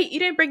didn't write. You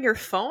didn't bring your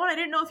phone. I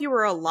didn't know if you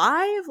were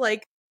alive.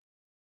 Like,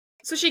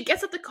 so she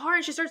gets out the car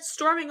and she starts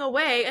storming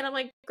away. And I'm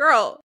like,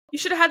 girl, you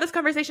should have had this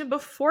conversation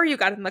before you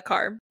got in the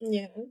car.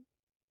 Yeah.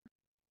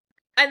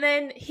 And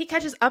then he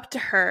catches up to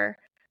her.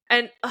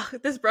 And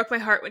this broke my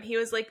heart when he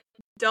was like,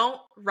 don't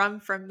run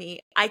from me.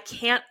 I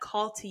can't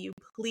call to you.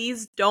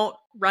 Please don't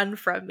run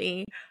from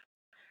me.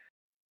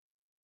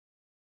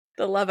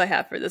 The love I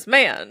have for this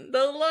man.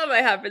 The love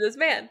I have for this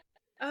man.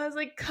 I was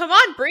like, come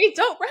on, Bree,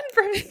 don't run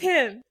from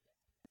him.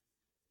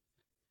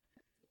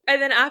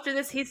 And then after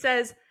this, he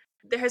says,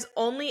 there has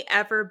only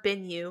ever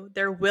been you.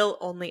 There will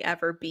only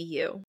ever be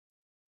you.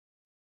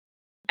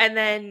 And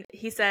then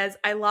he says,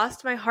 I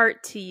lost my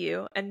heart to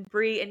you. And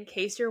Bree, in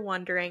case you're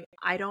wondering,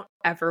 I don't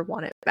ever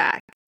want it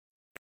back.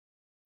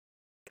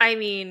 I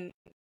mean,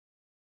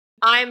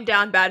 I'm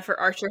down bad for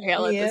Archer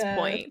Hale at this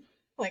point.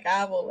 Like,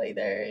 I will lay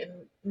there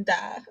and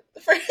die.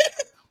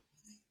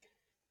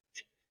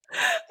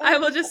 I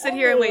will just sit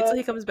here and wait till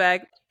he comes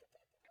back.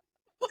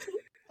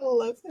 I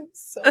love him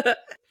so much.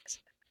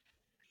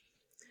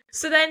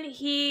 So then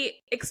he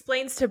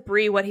explains to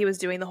Bree what he was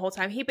doing the whole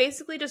time. He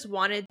basically just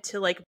wanted to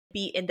like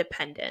be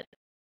independent.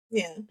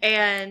 Yeah.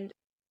 And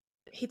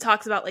he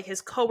talks about like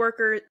his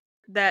coworker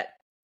that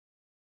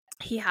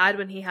he had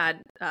when he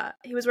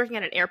was working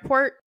at an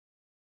airport,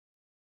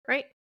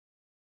 right?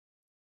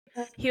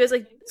 He was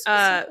like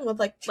with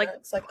like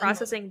trucks, like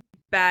processing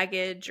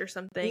baggage or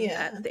something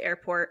at the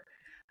airport.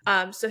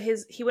 So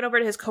he went over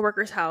to his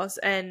coworker's house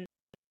and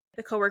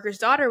the coworker's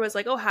daughter was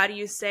like, oh, how do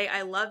you say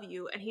I love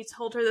you? And he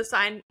told her the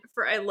sign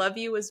for I love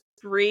you was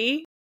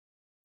Bree.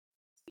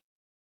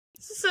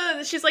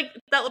 So she's like,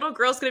 that little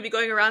girl's going to be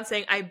going around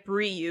saying I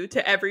Bree you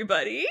to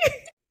everybody.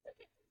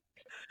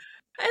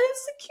 And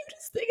it's the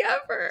cutest thing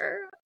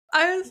ever.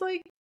 I was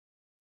like,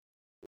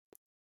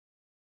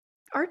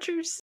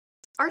 Archer's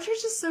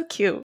just so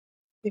cute.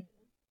 He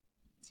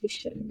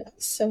should have been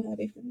so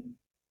happy for him.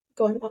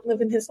 Going out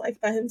living his life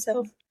by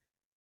himself.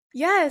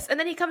 Yes, and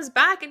then he comes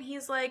back and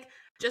he's like,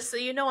 just so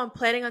you know, I'm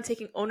planning on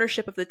taking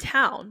ownership of the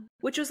town,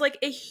 which was like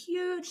a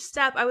huge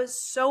step. I was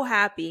so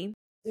happy.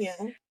 Yeah.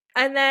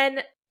 And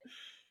then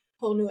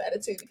whole new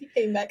attitude. He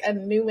came back a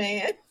new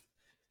man.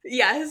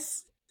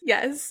 Yes.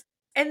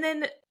 And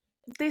then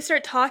they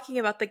start talking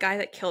about the guy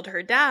that killed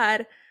her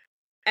dad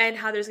and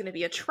how there's going to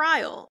be a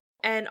trial.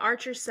 And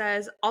Archer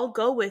says, I'll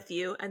go with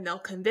you and they'll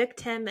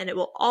convict him and it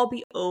will all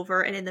be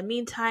over. And in the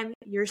meantime,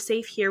 you're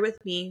safe here with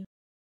me,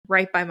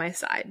 right by my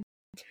side.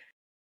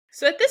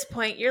 So at this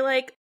point, you're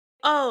like,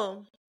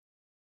 oh,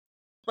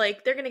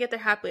 like they're going to get their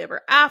happily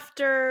ever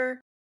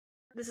after.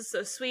 This is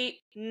so sweet.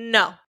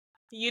 No,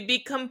 you'd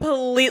be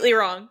completely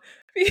wrong.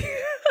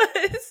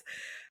 Because,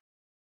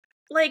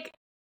 like,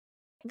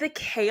 the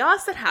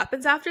chaos that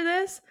happens after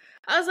this,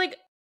 I was like,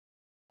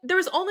 there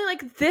was only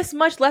like this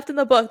much left in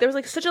the book. There was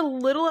like such a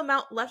little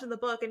amount left in the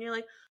book. And you're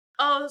like,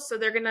 oh, so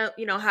they're going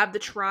to, have the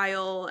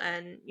trial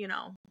and,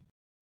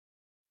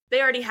 they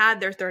already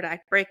had their third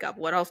act breakup.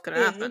 What else could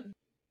happen?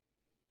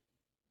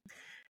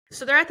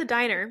 So they're at the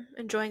diner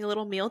enjoying a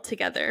little meal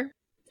together.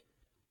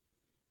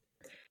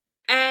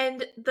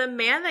 And the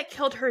man that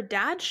killed her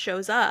dad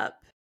shows up.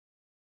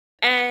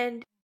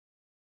 And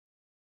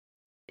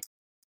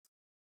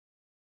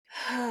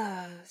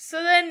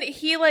so then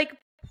he like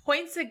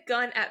points a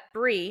gun at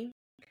Bree.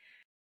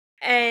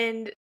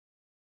 And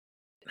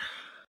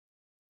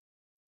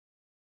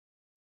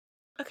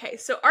Okay,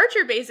 so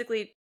Archer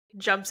basically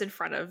jumps in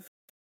front of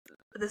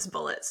this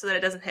bullet so that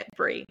it doesn't hit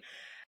Bree.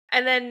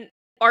 And then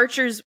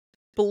Archer's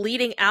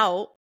bleeding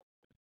out.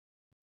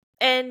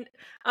 And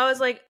I was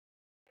like,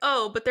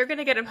 oh, but they're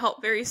gonna get him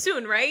help very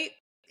soon, right?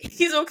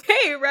 He's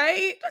okay,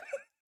 right?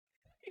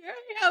 Here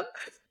I am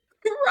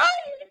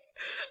crying.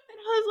 And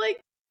I was like,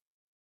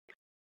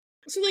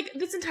 so like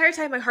this entire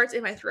time my heart's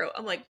in my throat.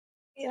 I'm like,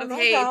 Yeah,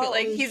 okay, but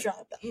like he's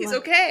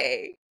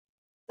okay.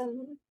 Yeah.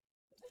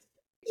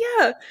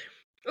 I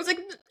was like,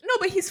 no,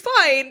 but he's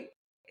fine.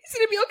 He's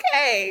gonna be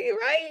okay,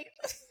 right?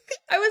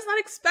 I was not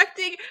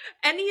expecting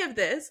any of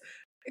this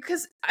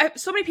because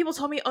so many people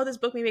told me, oh, this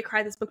book made me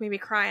cry, this book made me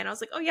cry. And I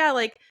was like, oh yeah,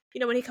 like, you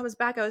know, when he comes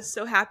back, I was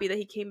so happy that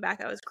he came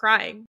back. I was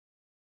crying.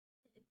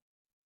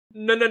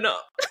 No. No.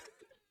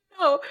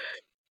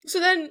 So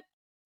then,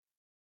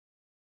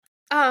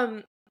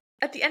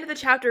 at the end of the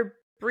chapter,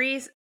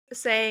 Bree's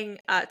saying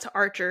to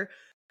Archer,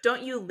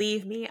 don't you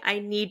leave me. I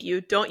need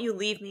you. Don't you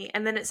leave me.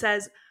 And then it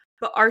says,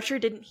 but Archer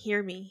didn't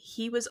hear me.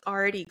 He was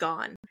already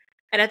gone.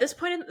 And at this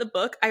point in the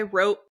book, I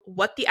wrote,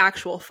 what the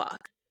actual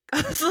fuck?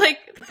 I was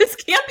like, this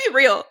can't be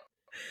real.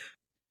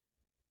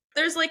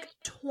 There's like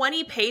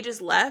 20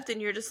 pages left,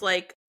 and you're just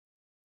like,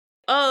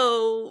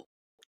 oh,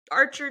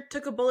 Archer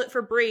took a bullet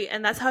for Bree,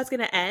 and that's how it's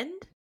going to end?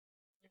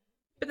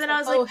 But then I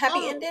was like,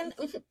 happy ending?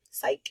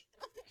 Psych.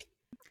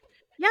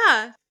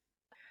 Yeah.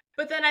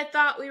 But then I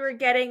thought we were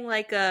getting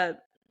like a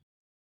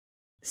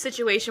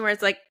situation where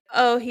it's like,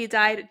 oh, he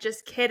died,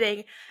 just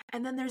kidding.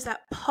 And then there's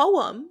that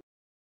poem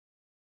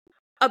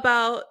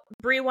about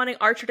Bree wanting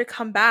Archer to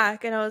come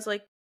back, and I was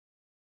like,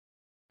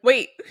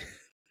 wait,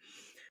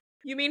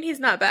 you mean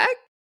he's not back?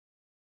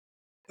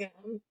 Yeah.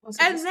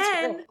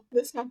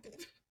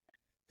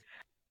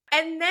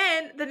 And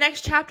then the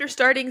next chapter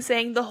starting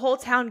saying the whole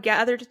town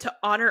gathered to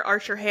honor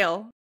Archer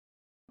Hale.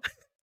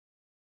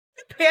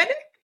 Panic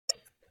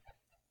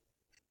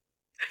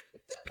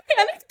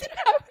that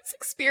I was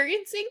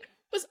experiencing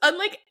was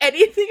unlike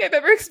anything I've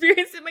ever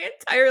experienced in my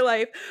entire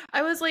life.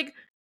 I was like,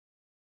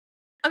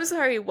 I'm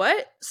sorry,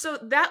 what? So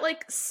that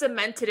like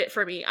cemented it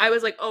for me. I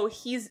was like, oh,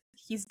 he's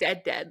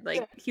dead.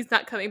 Like, he's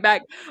not coming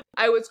back.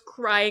 I was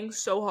crying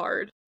so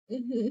hard.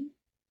 Mm-hmm.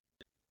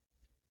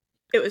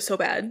 It was so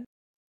bad.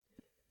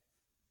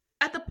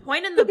 At the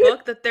point in the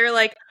book that they're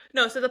like,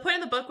 no, so the point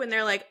in the book when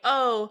they're like,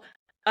 oh,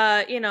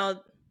 you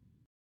know,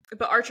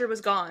 but Archer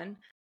was gone.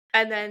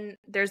 And then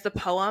there's the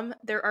poem.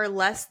 There are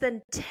less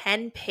than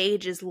 10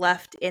 pages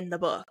left in the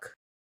book.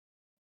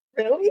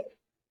 Really?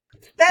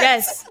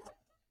 Yes.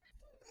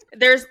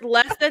 There's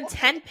less than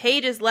 10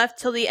 pages left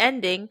till the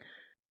ending.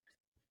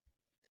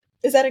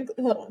 Is that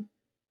hold on?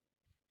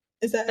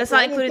 Is that that's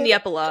not including the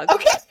epilogue?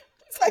 Okay.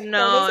 Like,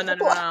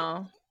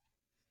 No.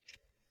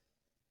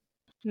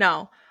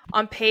 No.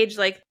 On page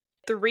like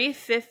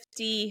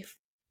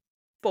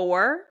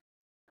 354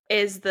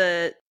 is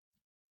the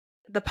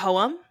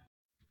poem,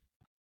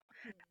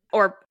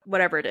 or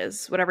whatever it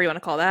is, whatever you want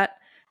to call that.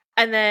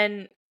 And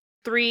then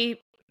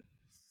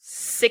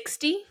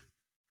 360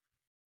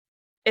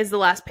 is the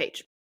last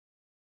page.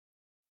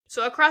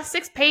 So across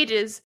 6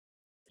 pages,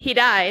 he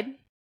died,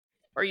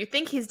 or you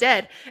think he's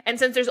dead. And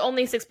since there's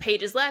only 6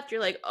 pages left,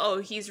 you're like, oh,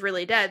 he's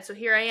really dead. So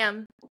here I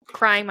am,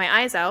 crying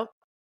my eyes out.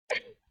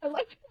 I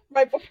like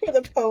right before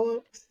the poem,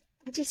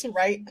 I just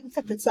write, I'm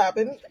fucking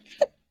sobbing.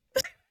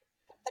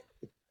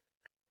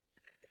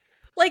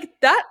 Like,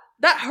 that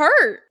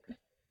hurt.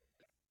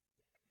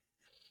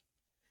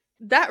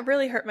 That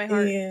really hurt my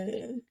heart. Yeah.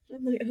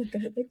 I'm like, oh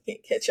god, they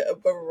can't catch a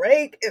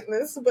break in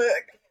this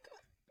book.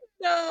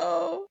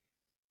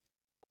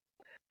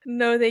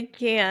 No, they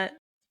can't.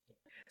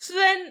 So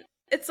then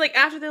it's like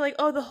after they're like,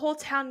 oh, the whole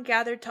town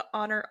gathered to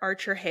honor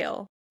Archer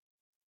Hale.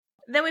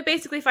 Then we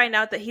basically find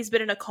out that he's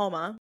been in a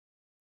coma.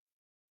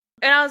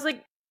 And I was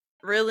like,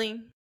 really?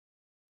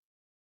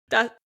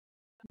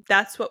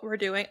 That's what we're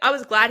doing? I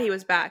was glad he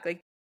was back.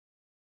 Like,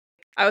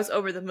 I was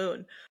over the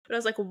moon. But I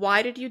was like,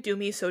 why did you do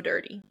me so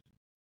dirty?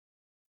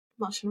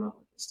 Emotional roller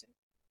coaster.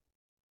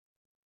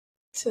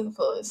 To the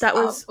fullest. That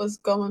was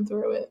going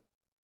through it.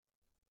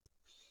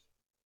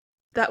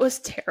 That was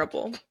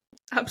terrible.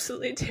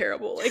 Absolutely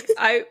terrible. Like,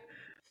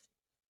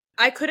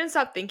 I couldn't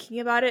stop thinking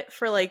about it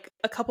for like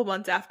a couple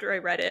months after I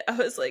read it. I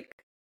was like,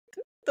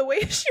 the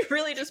way she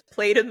really just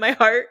played in my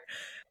heart,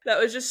 that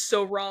was just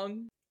so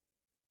wrong.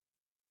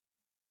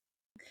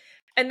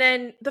 And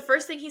then the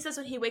first thing he says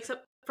when he wakes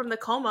up from the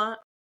coma,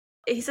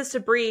 he says to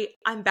Bree,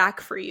 I'm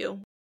back for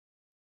you.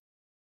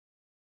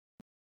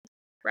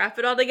 Wrap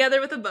it all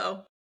together with a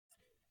bow.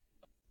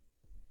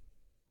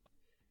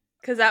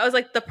 Because that was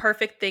like the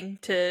perfect thing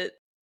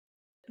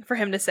for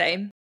him to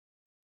say.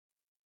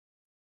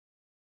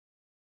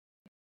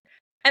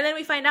 And then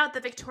we find out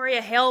that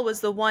Victoria Hale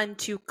was the one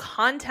to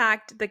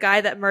contact the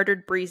guy that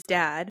murdered Bree's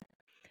dad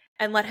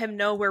and let him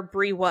know where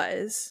Bree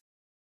was.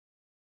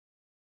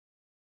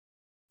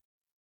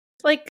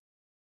 Like,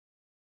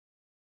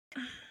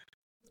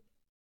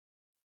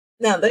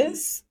 now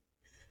this.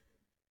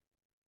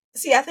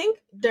 See, I think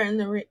during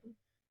the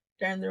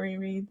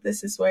reread,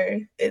 this is where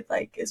it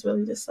like is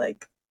really just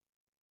like,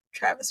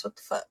 Travis, what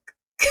the fuck?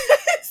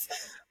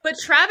 But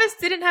Travis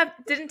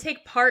didn't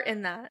take part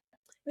in that.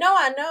 No,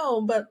 I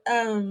know, but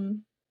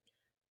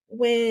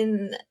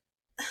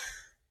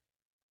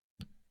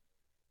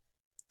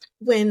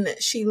when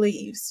she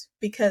leaves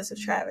because of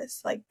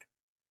Travis, like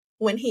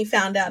when he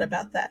found out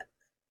about that,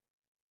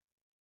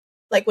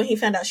 like when he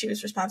found out she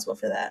was responsible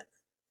for that.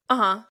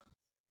 Uh-huh.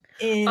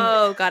 And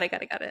got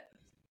it.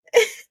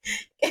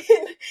 And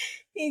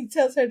he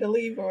tells her to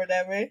leave or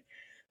whatever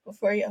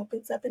before he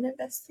opens up an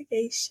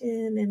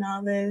investigation and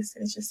all this.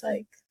 And it's just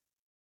like,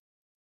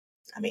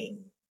 I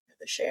mean,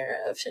 the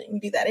sheriff, shouldn't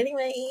you do that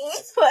anyway?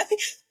 Like,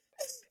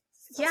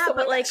 yeah,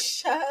 but like,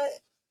 shut.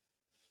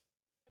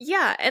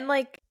 Yeah, and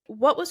like,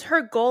 what was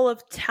her goal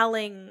of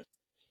telling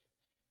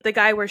the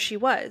guy where she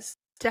was?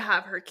 To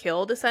have her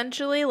killed,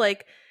 essentially?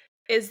 Like,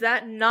 is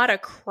that not a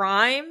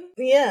crime?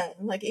 Yeah,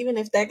 like, even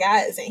if that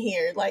guy isn't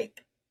here,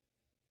 like,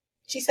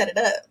 she set it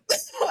up.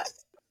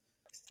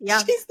 Yeah.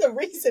 She's the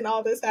reason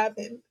all this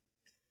happened.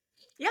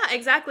 Yeah,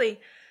 exactly.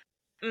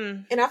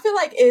 And I feel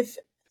like if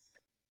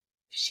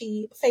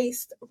she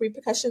faced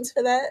repercussions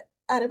for that,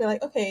 I'd be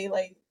like, okay,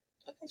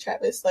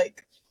 Travis,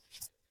 like,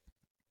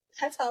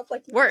 hats off,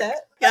 like, you work. Did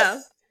that.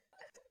 Yeah.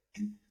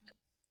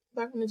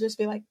 But I'm gonna just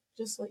be like,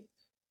 just leave.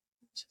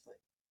 She's like,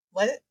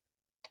 what?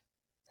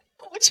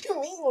 What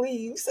you mean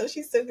leave? So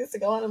she still gets to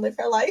go on and live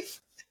her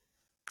life.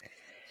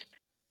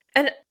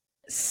 And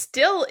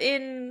still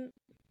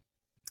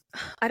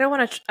I don't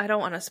want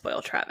to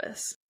spoil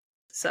Travis.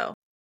 So,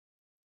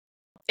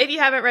 if you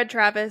haven't read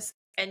Travis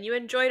and you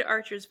enjoyed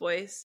Archer's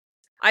Voice,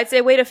 I'd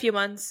say wait a few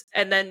months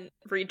and then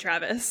read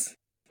Travis.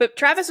 But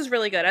Travis was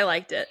really good. I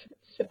liked it.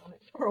 Been on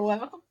it for a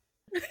while.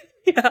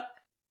 Yeah.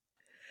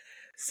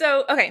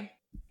 So, okay.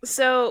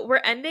 So, we're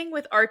ending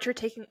with Archer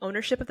taking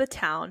ownership of the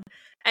town,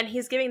 and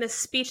he's giving this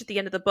speech at the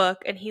end of the book,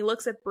 and he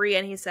looks at Bree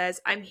and he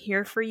says, "I'm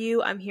here for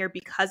you. I'm here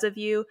because of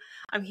you.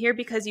 I'm here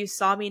because you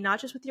saw me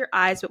not just with your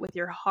eyes, but with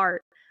your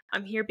heart.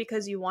 I'm here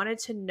because you wanted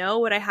to know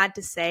what I had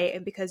to say,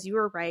 and because you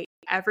were right.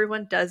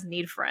 Everyone does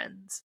need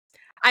friends."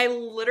 I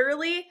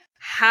literally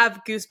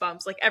have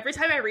goosebumps. Like, every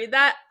time I read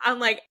that, I'm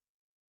like,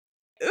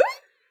 ooh!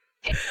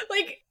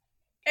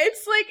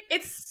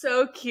 It's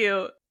so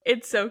cute.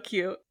 It's so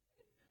cute.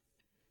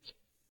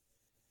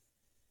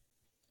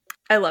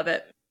 I love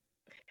it.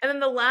 And then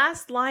the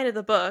last line of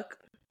the book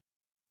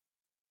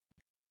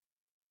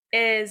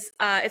is,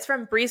 it's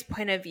from Bree's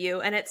point of view,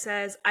 and it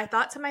says, "I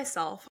thought to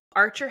myself,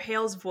 Archer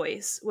Hale's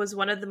voice was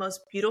one of the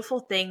most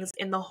beautiful things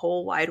in the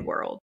whole wide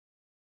world."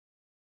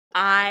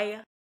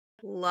 I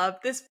love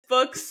this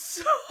book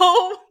so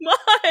much.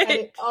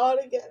 And all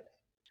together.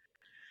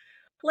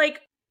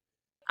 Like,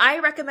 I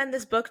recommend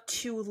this book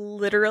to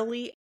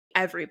literally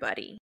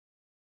everybody.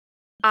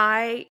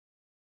 I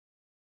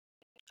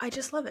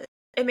just love it.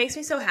 It makes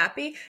me so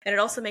happy, and it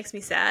also makes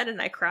me sad,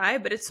 and I cry,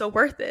 but it's so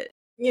worth it.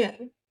 Yeah.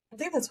 I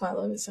think that's why I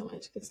love it so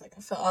much, because like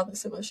I felt all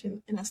this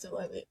emotion and I still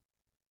love it.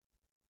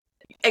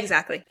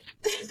 Exactly.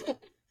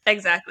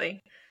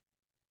 Exactly.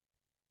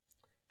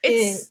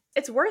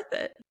 It's worth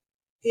it.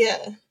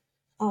 Yeah.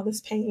 All this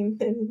pain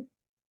in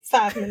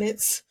 5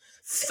 minutes.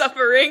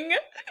 Suffering.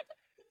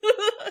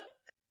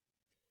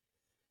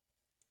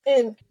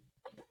 And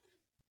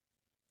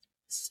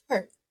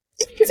sorry.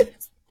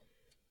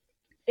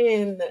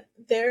 And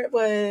there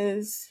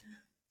was,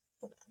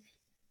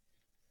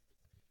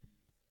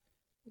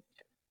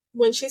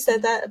 when she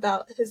said that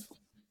about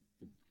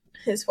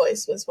his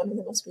voice was one of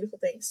the most beautiful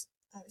things,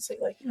 obviously,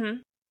 like,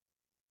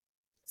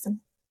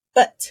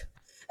 but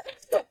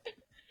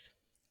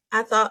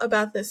I thought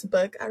about this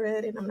book I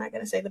read, and I'm not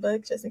going to say the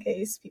book just in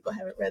case people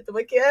haven't read the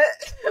book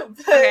yet.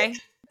 But okay.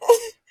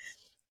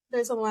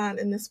 There's a line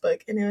in this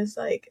book, and it was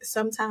like,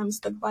 sometimes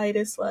the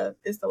quietest love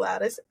is the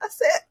loudest. I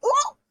said,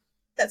 oh,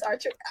 that's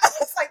Archer. I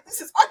was like,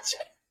 this is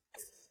Archer.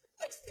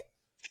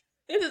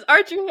 This is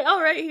Archer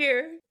Hale right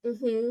here.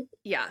 Mm-hmm.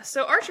 Yeah,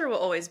 so Archer will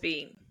always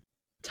be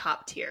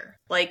top tier.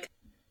 Like,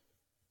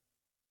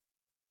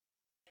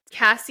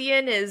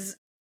 Cassian is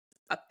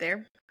up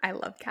there. I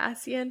love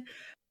Cassian.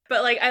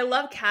 But, like, I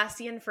love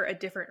Cassian for a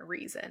different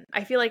reason.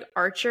 I feel like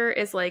Archer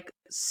is, like,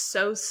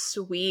 so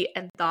sweet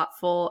and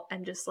thoughtful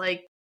and just,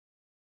 like,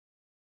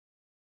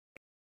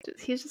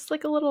 he's just,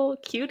 like, a little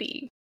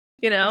cutie,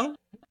 you know?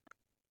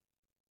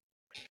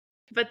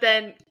 But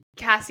then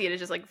Cassian is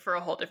just, like, for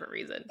a whole different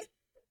reason.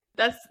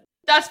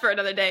 That's for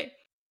another day.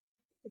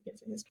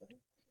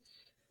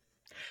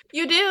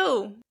 You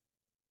do.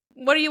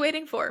 What are you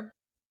waiting for?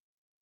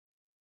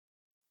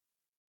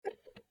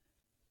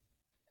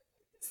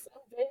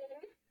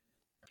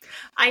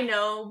 I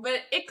know,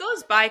 but it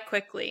goes by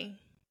quickly,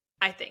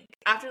 I think.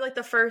 After, like,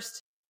 the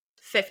first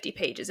 50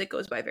 pages, it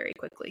goes by very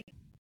quickly.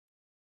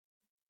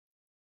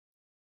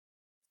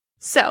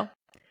 So,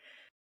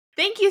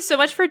 thank you so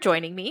much for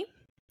joining me.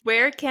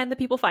 Where can the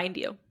people find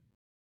you?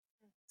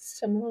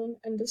 Simone_reads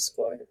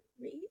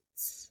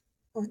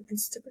on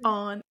Instagram.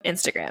 On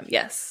Instagram,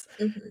 yes.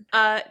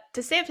 Mm-hmm.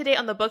 To stay up to date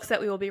on the books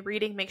that we will be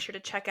reading, make sure to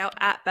check out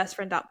at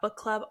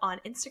bestfriend.bookclub on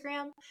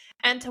Instagram.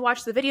 And to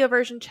watch the video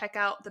version, check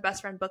out the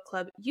Best Friend Book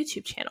Club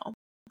YouTube channel.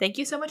 Thank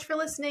you so much for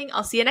listening.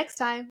 I'll see you next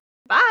time.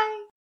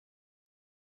 Bye.